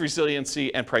 rent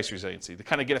resiliency and price resiliency, to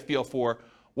kind of get a feel for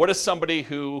what is somebody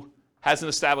who has an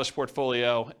established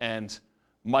portfolio and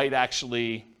might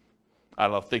actually,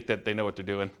 think that they know what they're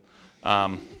doing,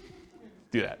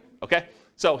 do that, okay?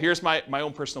 So here's my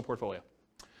own personal portfolio.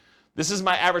 This is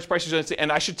my average price resiliency,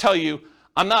 and I should tell you,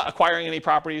 I'm not acquiring any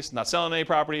properties, not selling any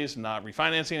properties, not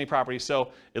refinancing any properties,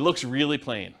 so it looks really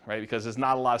plain, right? Because there's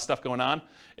not a lot of stuff going on.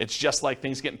 It's just like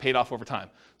things getting paid off over time.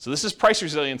 So this is price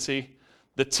resiliency.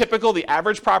 The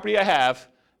average property I have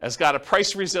has got a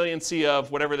price resiliency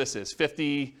of whatever this is,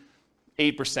 58%,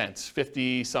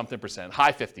 50-something percent,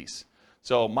 high 50s.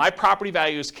 So my property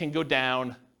values can go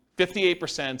down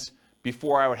 58%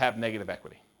 before I would have negative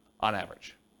equity on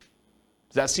average.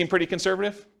 Does that seem pretty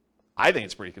conservative? I think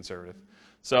it's pretty conservative.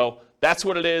 So that's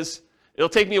what it is. It'll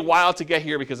take me a while to get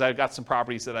here because I've got some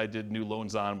properties that I did new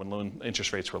loans on when loan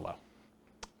interest rates were low.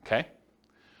 Okay?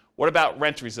 What about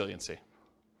rent resiliency?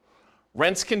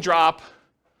 Rents can drop,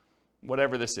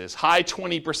 whatever this is, high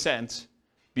 20%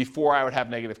 before I would have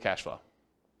negative cash flow.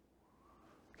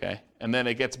 Okay? And then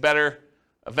it gets better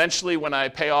eventually when I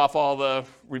pay off all the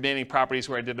remaining properties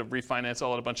where I did a refinance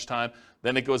all at a bunch of time.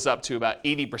 Then it goes up to about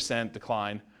 80%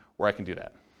 decline where I can do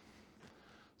that.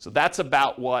 So that's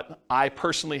about what I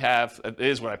personally have, it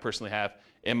is what I personally have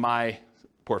in my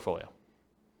portfolio.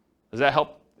 Does that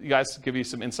help you guys, give you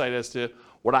some insight as to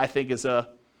what I think is a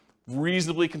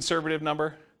reasonably conservative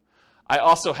number? I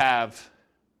also have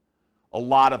a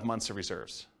lot of months of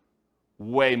reserves,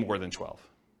 way more than 12.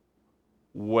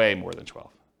 Way more than 12.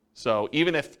 So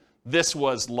even if this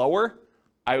was lower,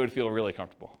 I would feel really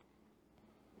comfortable.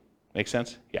 Make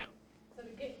sense? Yeah. So to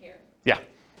get here, Yeah.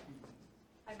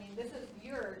 I mean, this is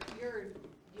your years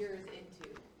into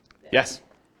this. Yes.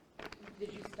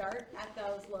 Did you start at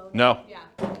those low? No. Yeah.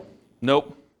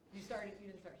 Nope. You didn't start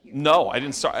here. No, I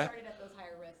didn't start. You started at those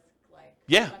higher risk, like.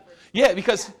 Yeah. leverage. Yeah,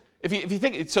 because if you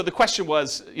think, so the question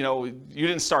was, you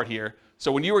didn't start here.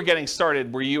 So when you were getting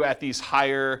started, were you at these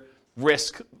higher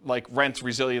risk, like rent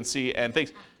resiliency and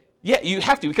things? Yeah, you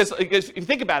have to, because if you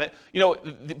think about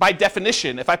it, by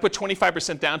definition, if I put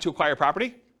 25% down to acquire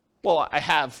property, well, I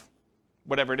have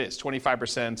whatever it is,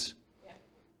 25%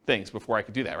 things before I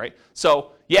could do that, right?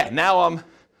 So yeah, now I'm,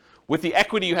 with the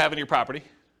equity you have in your property,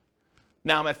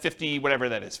 now I'm at 50, whatever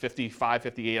that is, 55,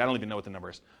 58, I don't even know what the number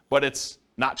is, but it's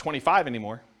not 25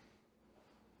 anymore,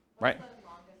 right? What's the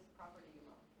longest property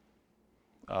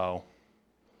you own? Oh,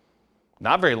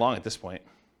 not very long at this point.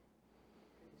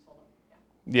 You sold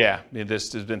them, yeah. Yeah, there's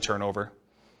been turnover.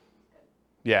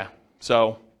 Yeah,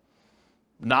 so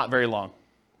not very long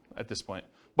at this point.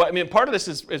 But I mean, part of this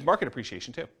is market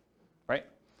appreciation too, right?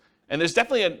 And there's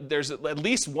definitely there's at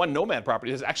least one nomad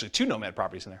property. There's actually 2 nomad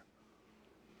properties in there.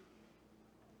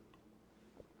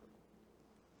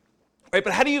 Right,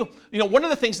 but how do you one of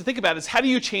the things to think about is how do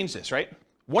you change this, right?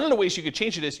 One of the ways you could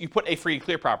change it is you put a free and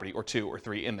clear property or 2 or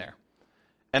 3 in there.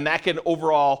 And that can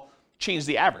overall change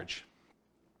the average,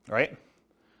 right?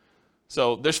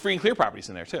 So there's free and clear properties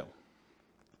in there too.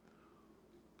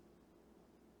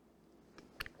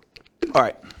 All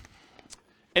right.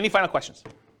 Any final questions?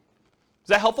 Is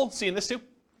that helpful, seeing this too?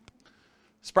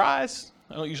 Surprise.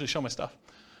 I don't usually show my stuff.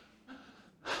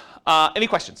 Any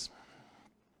questions?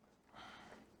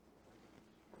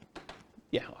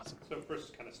 Yeah, awesome. So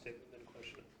first kind of statement, then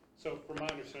question. So from my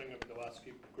understanding of the last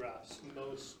few graphs,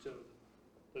 most of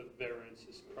the variance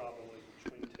is probably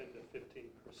between 10 to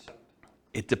 15%.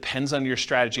 It depends on your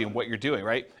strategy and what you're doing,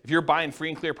 right? If you're buying free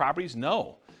and clear properties,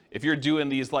 no. If you're doing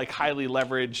these like highly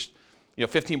leveraged,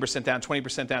 15% down,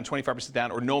 20% down, 25%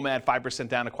 down, or Nomad 5%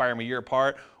 down, acquire them a year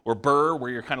apart, or Burr,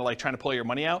 where you're kind of like trying to pull your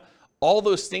money out, all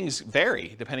those things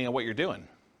vary depending on what you're doing.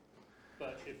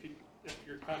 But if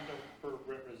you're kind of for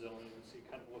rent resiliency,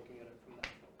 kind of looking at it from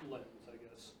that lens, I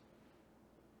guess.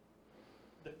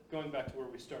 Going back to where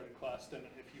we started class, then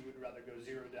if you would rather go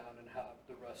 0 down and have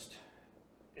the rest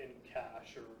in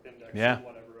cash or index or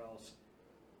whatever else,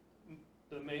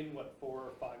 the main 4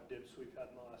 or 5 dips we've had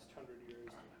in the last 100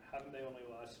 years, haven't they only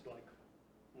lasted like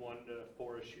 1 to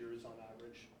 4-ish years on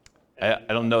average?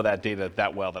 I don't know that data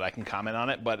that well that I can comment on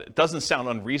it, but it doesn't sound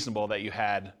unreasonable that you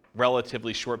had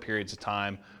relatively short periods of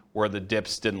time where the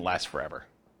dips didn't last forever.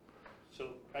 So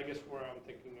I guess where I'm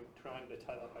thinking of trying to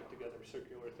tie that back together,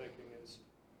 circular thinking, is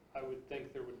I would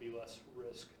think there would be less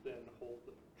risk than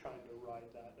trying to ride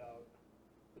that out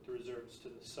with the reserves to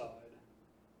the side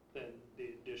than the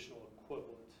additional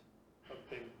equivalent of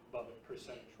being above it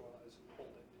percentage-wise and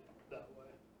holding it that way.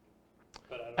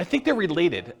 But I think they're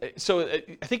related. So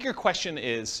I think your question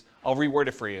is, I'll reword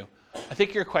it for you. I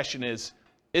think your question is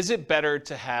it better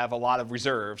to have a lot of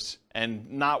reserves and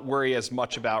not worry as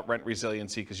much about rent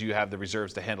resiliency because you have the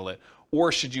reserves to handle it?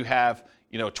 Or should you have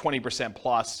 20%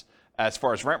 plus as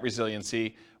far as rent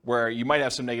resiliency where you might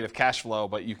have some negative cash flow,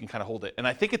 but you can kind of hold it? And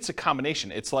I think it's a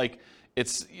combination. It's like,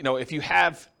 if you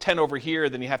have 10 over here,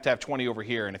 then you have to have 20 over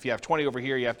here. And if you have 20 over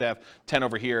here, you have to have 10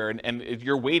 over here. And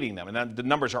you're weighting them. And then the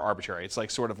numbers are arbitrary. It's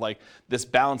like sort of like this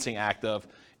balancing act of,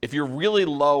 if you're really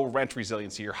low rent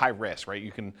resiliency, you're high risk, right?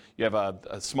 You have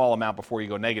a small amount before you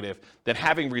go negative, then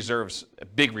having reserves,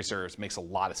 big reserves, makes a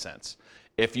lot of sense.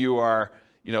 If you are,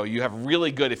 you have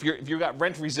really good, if you've got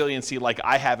rent resiliency like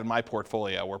I have in my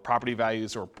portfolio, where property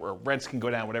values or rents can go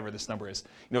down, whatever this number is,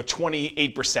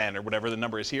 28% or whatever the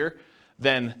number is here,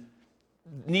 then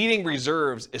needing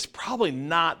reserves is probably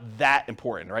not that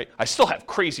important, right? I still have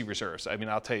crazy reserves. I mean,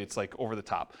 I'll tell you, it's like over the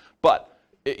top. But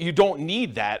you don't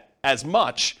need that as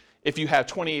much if you have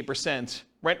 28%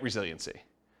 rent resiliency.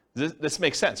 This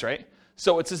makes sense, right?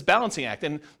 So it's this balancing act.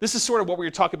 And this is sort of what we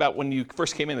were talking about when you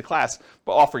first came into class,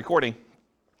 but off recording,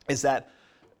 is that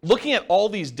looking at all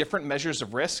these different measures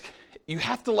of risk, you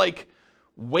have to like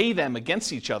weigh them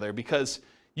against each other, because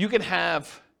you can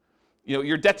have,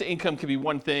 your debt to income could be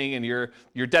one thing, and your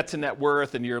debt to net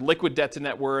worth, and your liquid debt to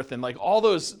net worth, and like all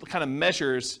those kind of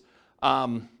measures,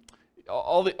 debt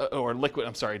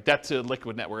to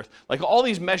liquid net worth, like all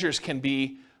these measures can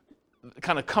be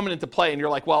kind of coming into play, and you're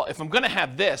like, well, if I'm going to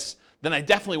have this, then I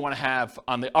definitely want to have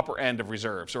on the upper end of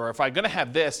reserves. Or if I'm going to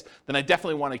have this, then I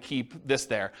definitely want to keep this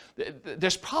there.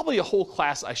 There's probably a whole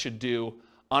class I should do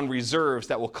on reserves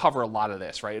that will cover a lot of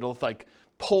this, right? It'll like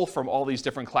pull from all these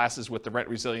different classes with the rent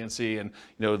resiliency and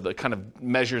the kind of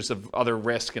measures of other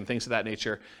risk and things of that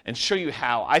nature, and show you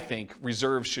how I think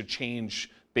reserves should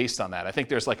change based on that. I think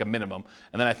there's like a minimum,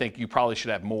 and then I think you probably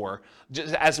should have more.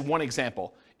 Just as one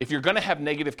example, if you're going to have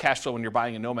negative cash flow when you're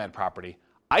buying a nomad property,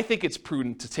 I think it's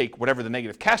prudent to take whatever the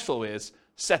negative cash flow is,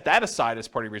 set that aside as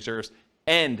part of your reserves,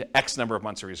 and X number of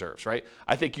months of reserves, right?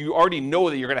 I think you already know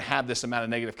that you're going to have this amount of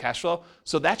negative cash flow,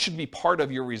 so that should be part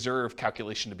of your reserve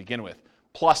calculation to begin with,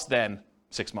 plus then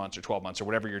 6 months or 12 months or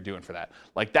whatever you're doing for that.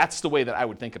 Like, that's the way that I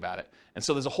would think about it. And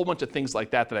so there's a whole bunch of things like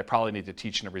that that I probably need to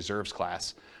teach in a reserves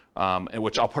class, and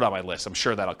which I'll put on my list. I'm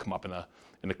sure that'll come up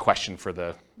in a question for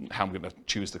how I'm going to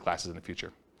choose the classes in the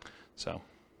future. So,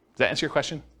 does that answer your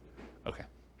question? Okay.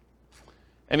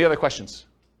 Any other questions?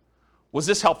 Was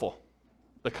this helpful?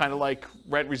 The kind of like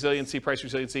rent resiliency, price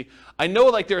resiliency. I know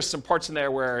like there's some parts in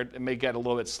there where it may get a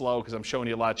little bit slow because I'm showing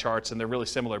you a lot of charts and they're really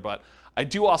similar, but I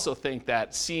do also think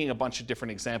that seeing a bunch of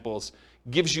different examples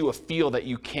gives you a feel that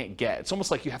you can't get. It's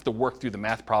almost like you have to work through the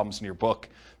math problems in your book,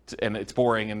 and it's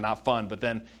boring and not fun, but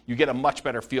then you get a much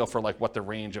better feel for like what the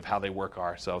range of how they work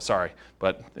are. So sorry,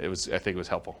 but I think it was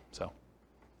helpful. So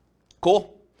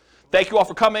cool. Thank you all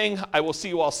for coming. I will see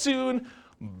you all soon.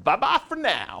 Bye-bye for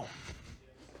now.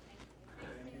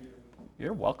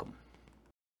 You're welcome.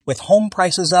 With home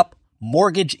prices up,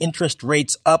 mortgage interest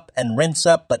rates up, and rents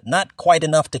up, but not quite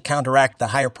enough to counteract the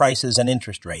higher prices and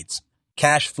interest rates,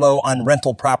 cash flow on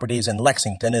rental properties in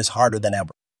Lexington is harder than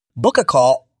ever. Book a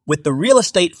call with the Real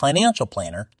Estate Financial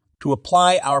Planner to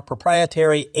apply our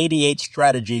proprietary 88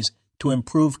 strategies to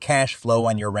improve cash flow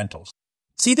on your rentals.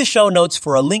 See the show notes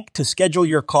for a link to schedule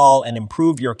your call and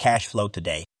improve your cash flow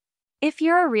today. If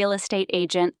you're a real estate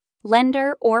agent,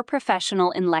 lender, or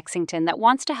professional in Lexington that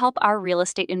wants to help our real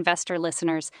estate investor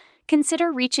listeners,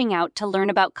 consider reaching out to learn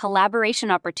about collaboration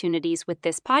opportunities with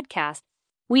this podcast.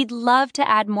 We'd love to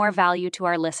add more value to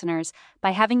our listeners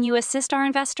by having you assist our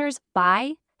investors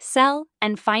buy, sell,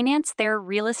 and finance their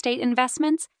real estate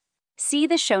investments. See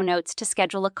the show notes to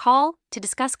schedule a call to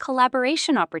discuss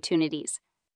collaboration opportunities.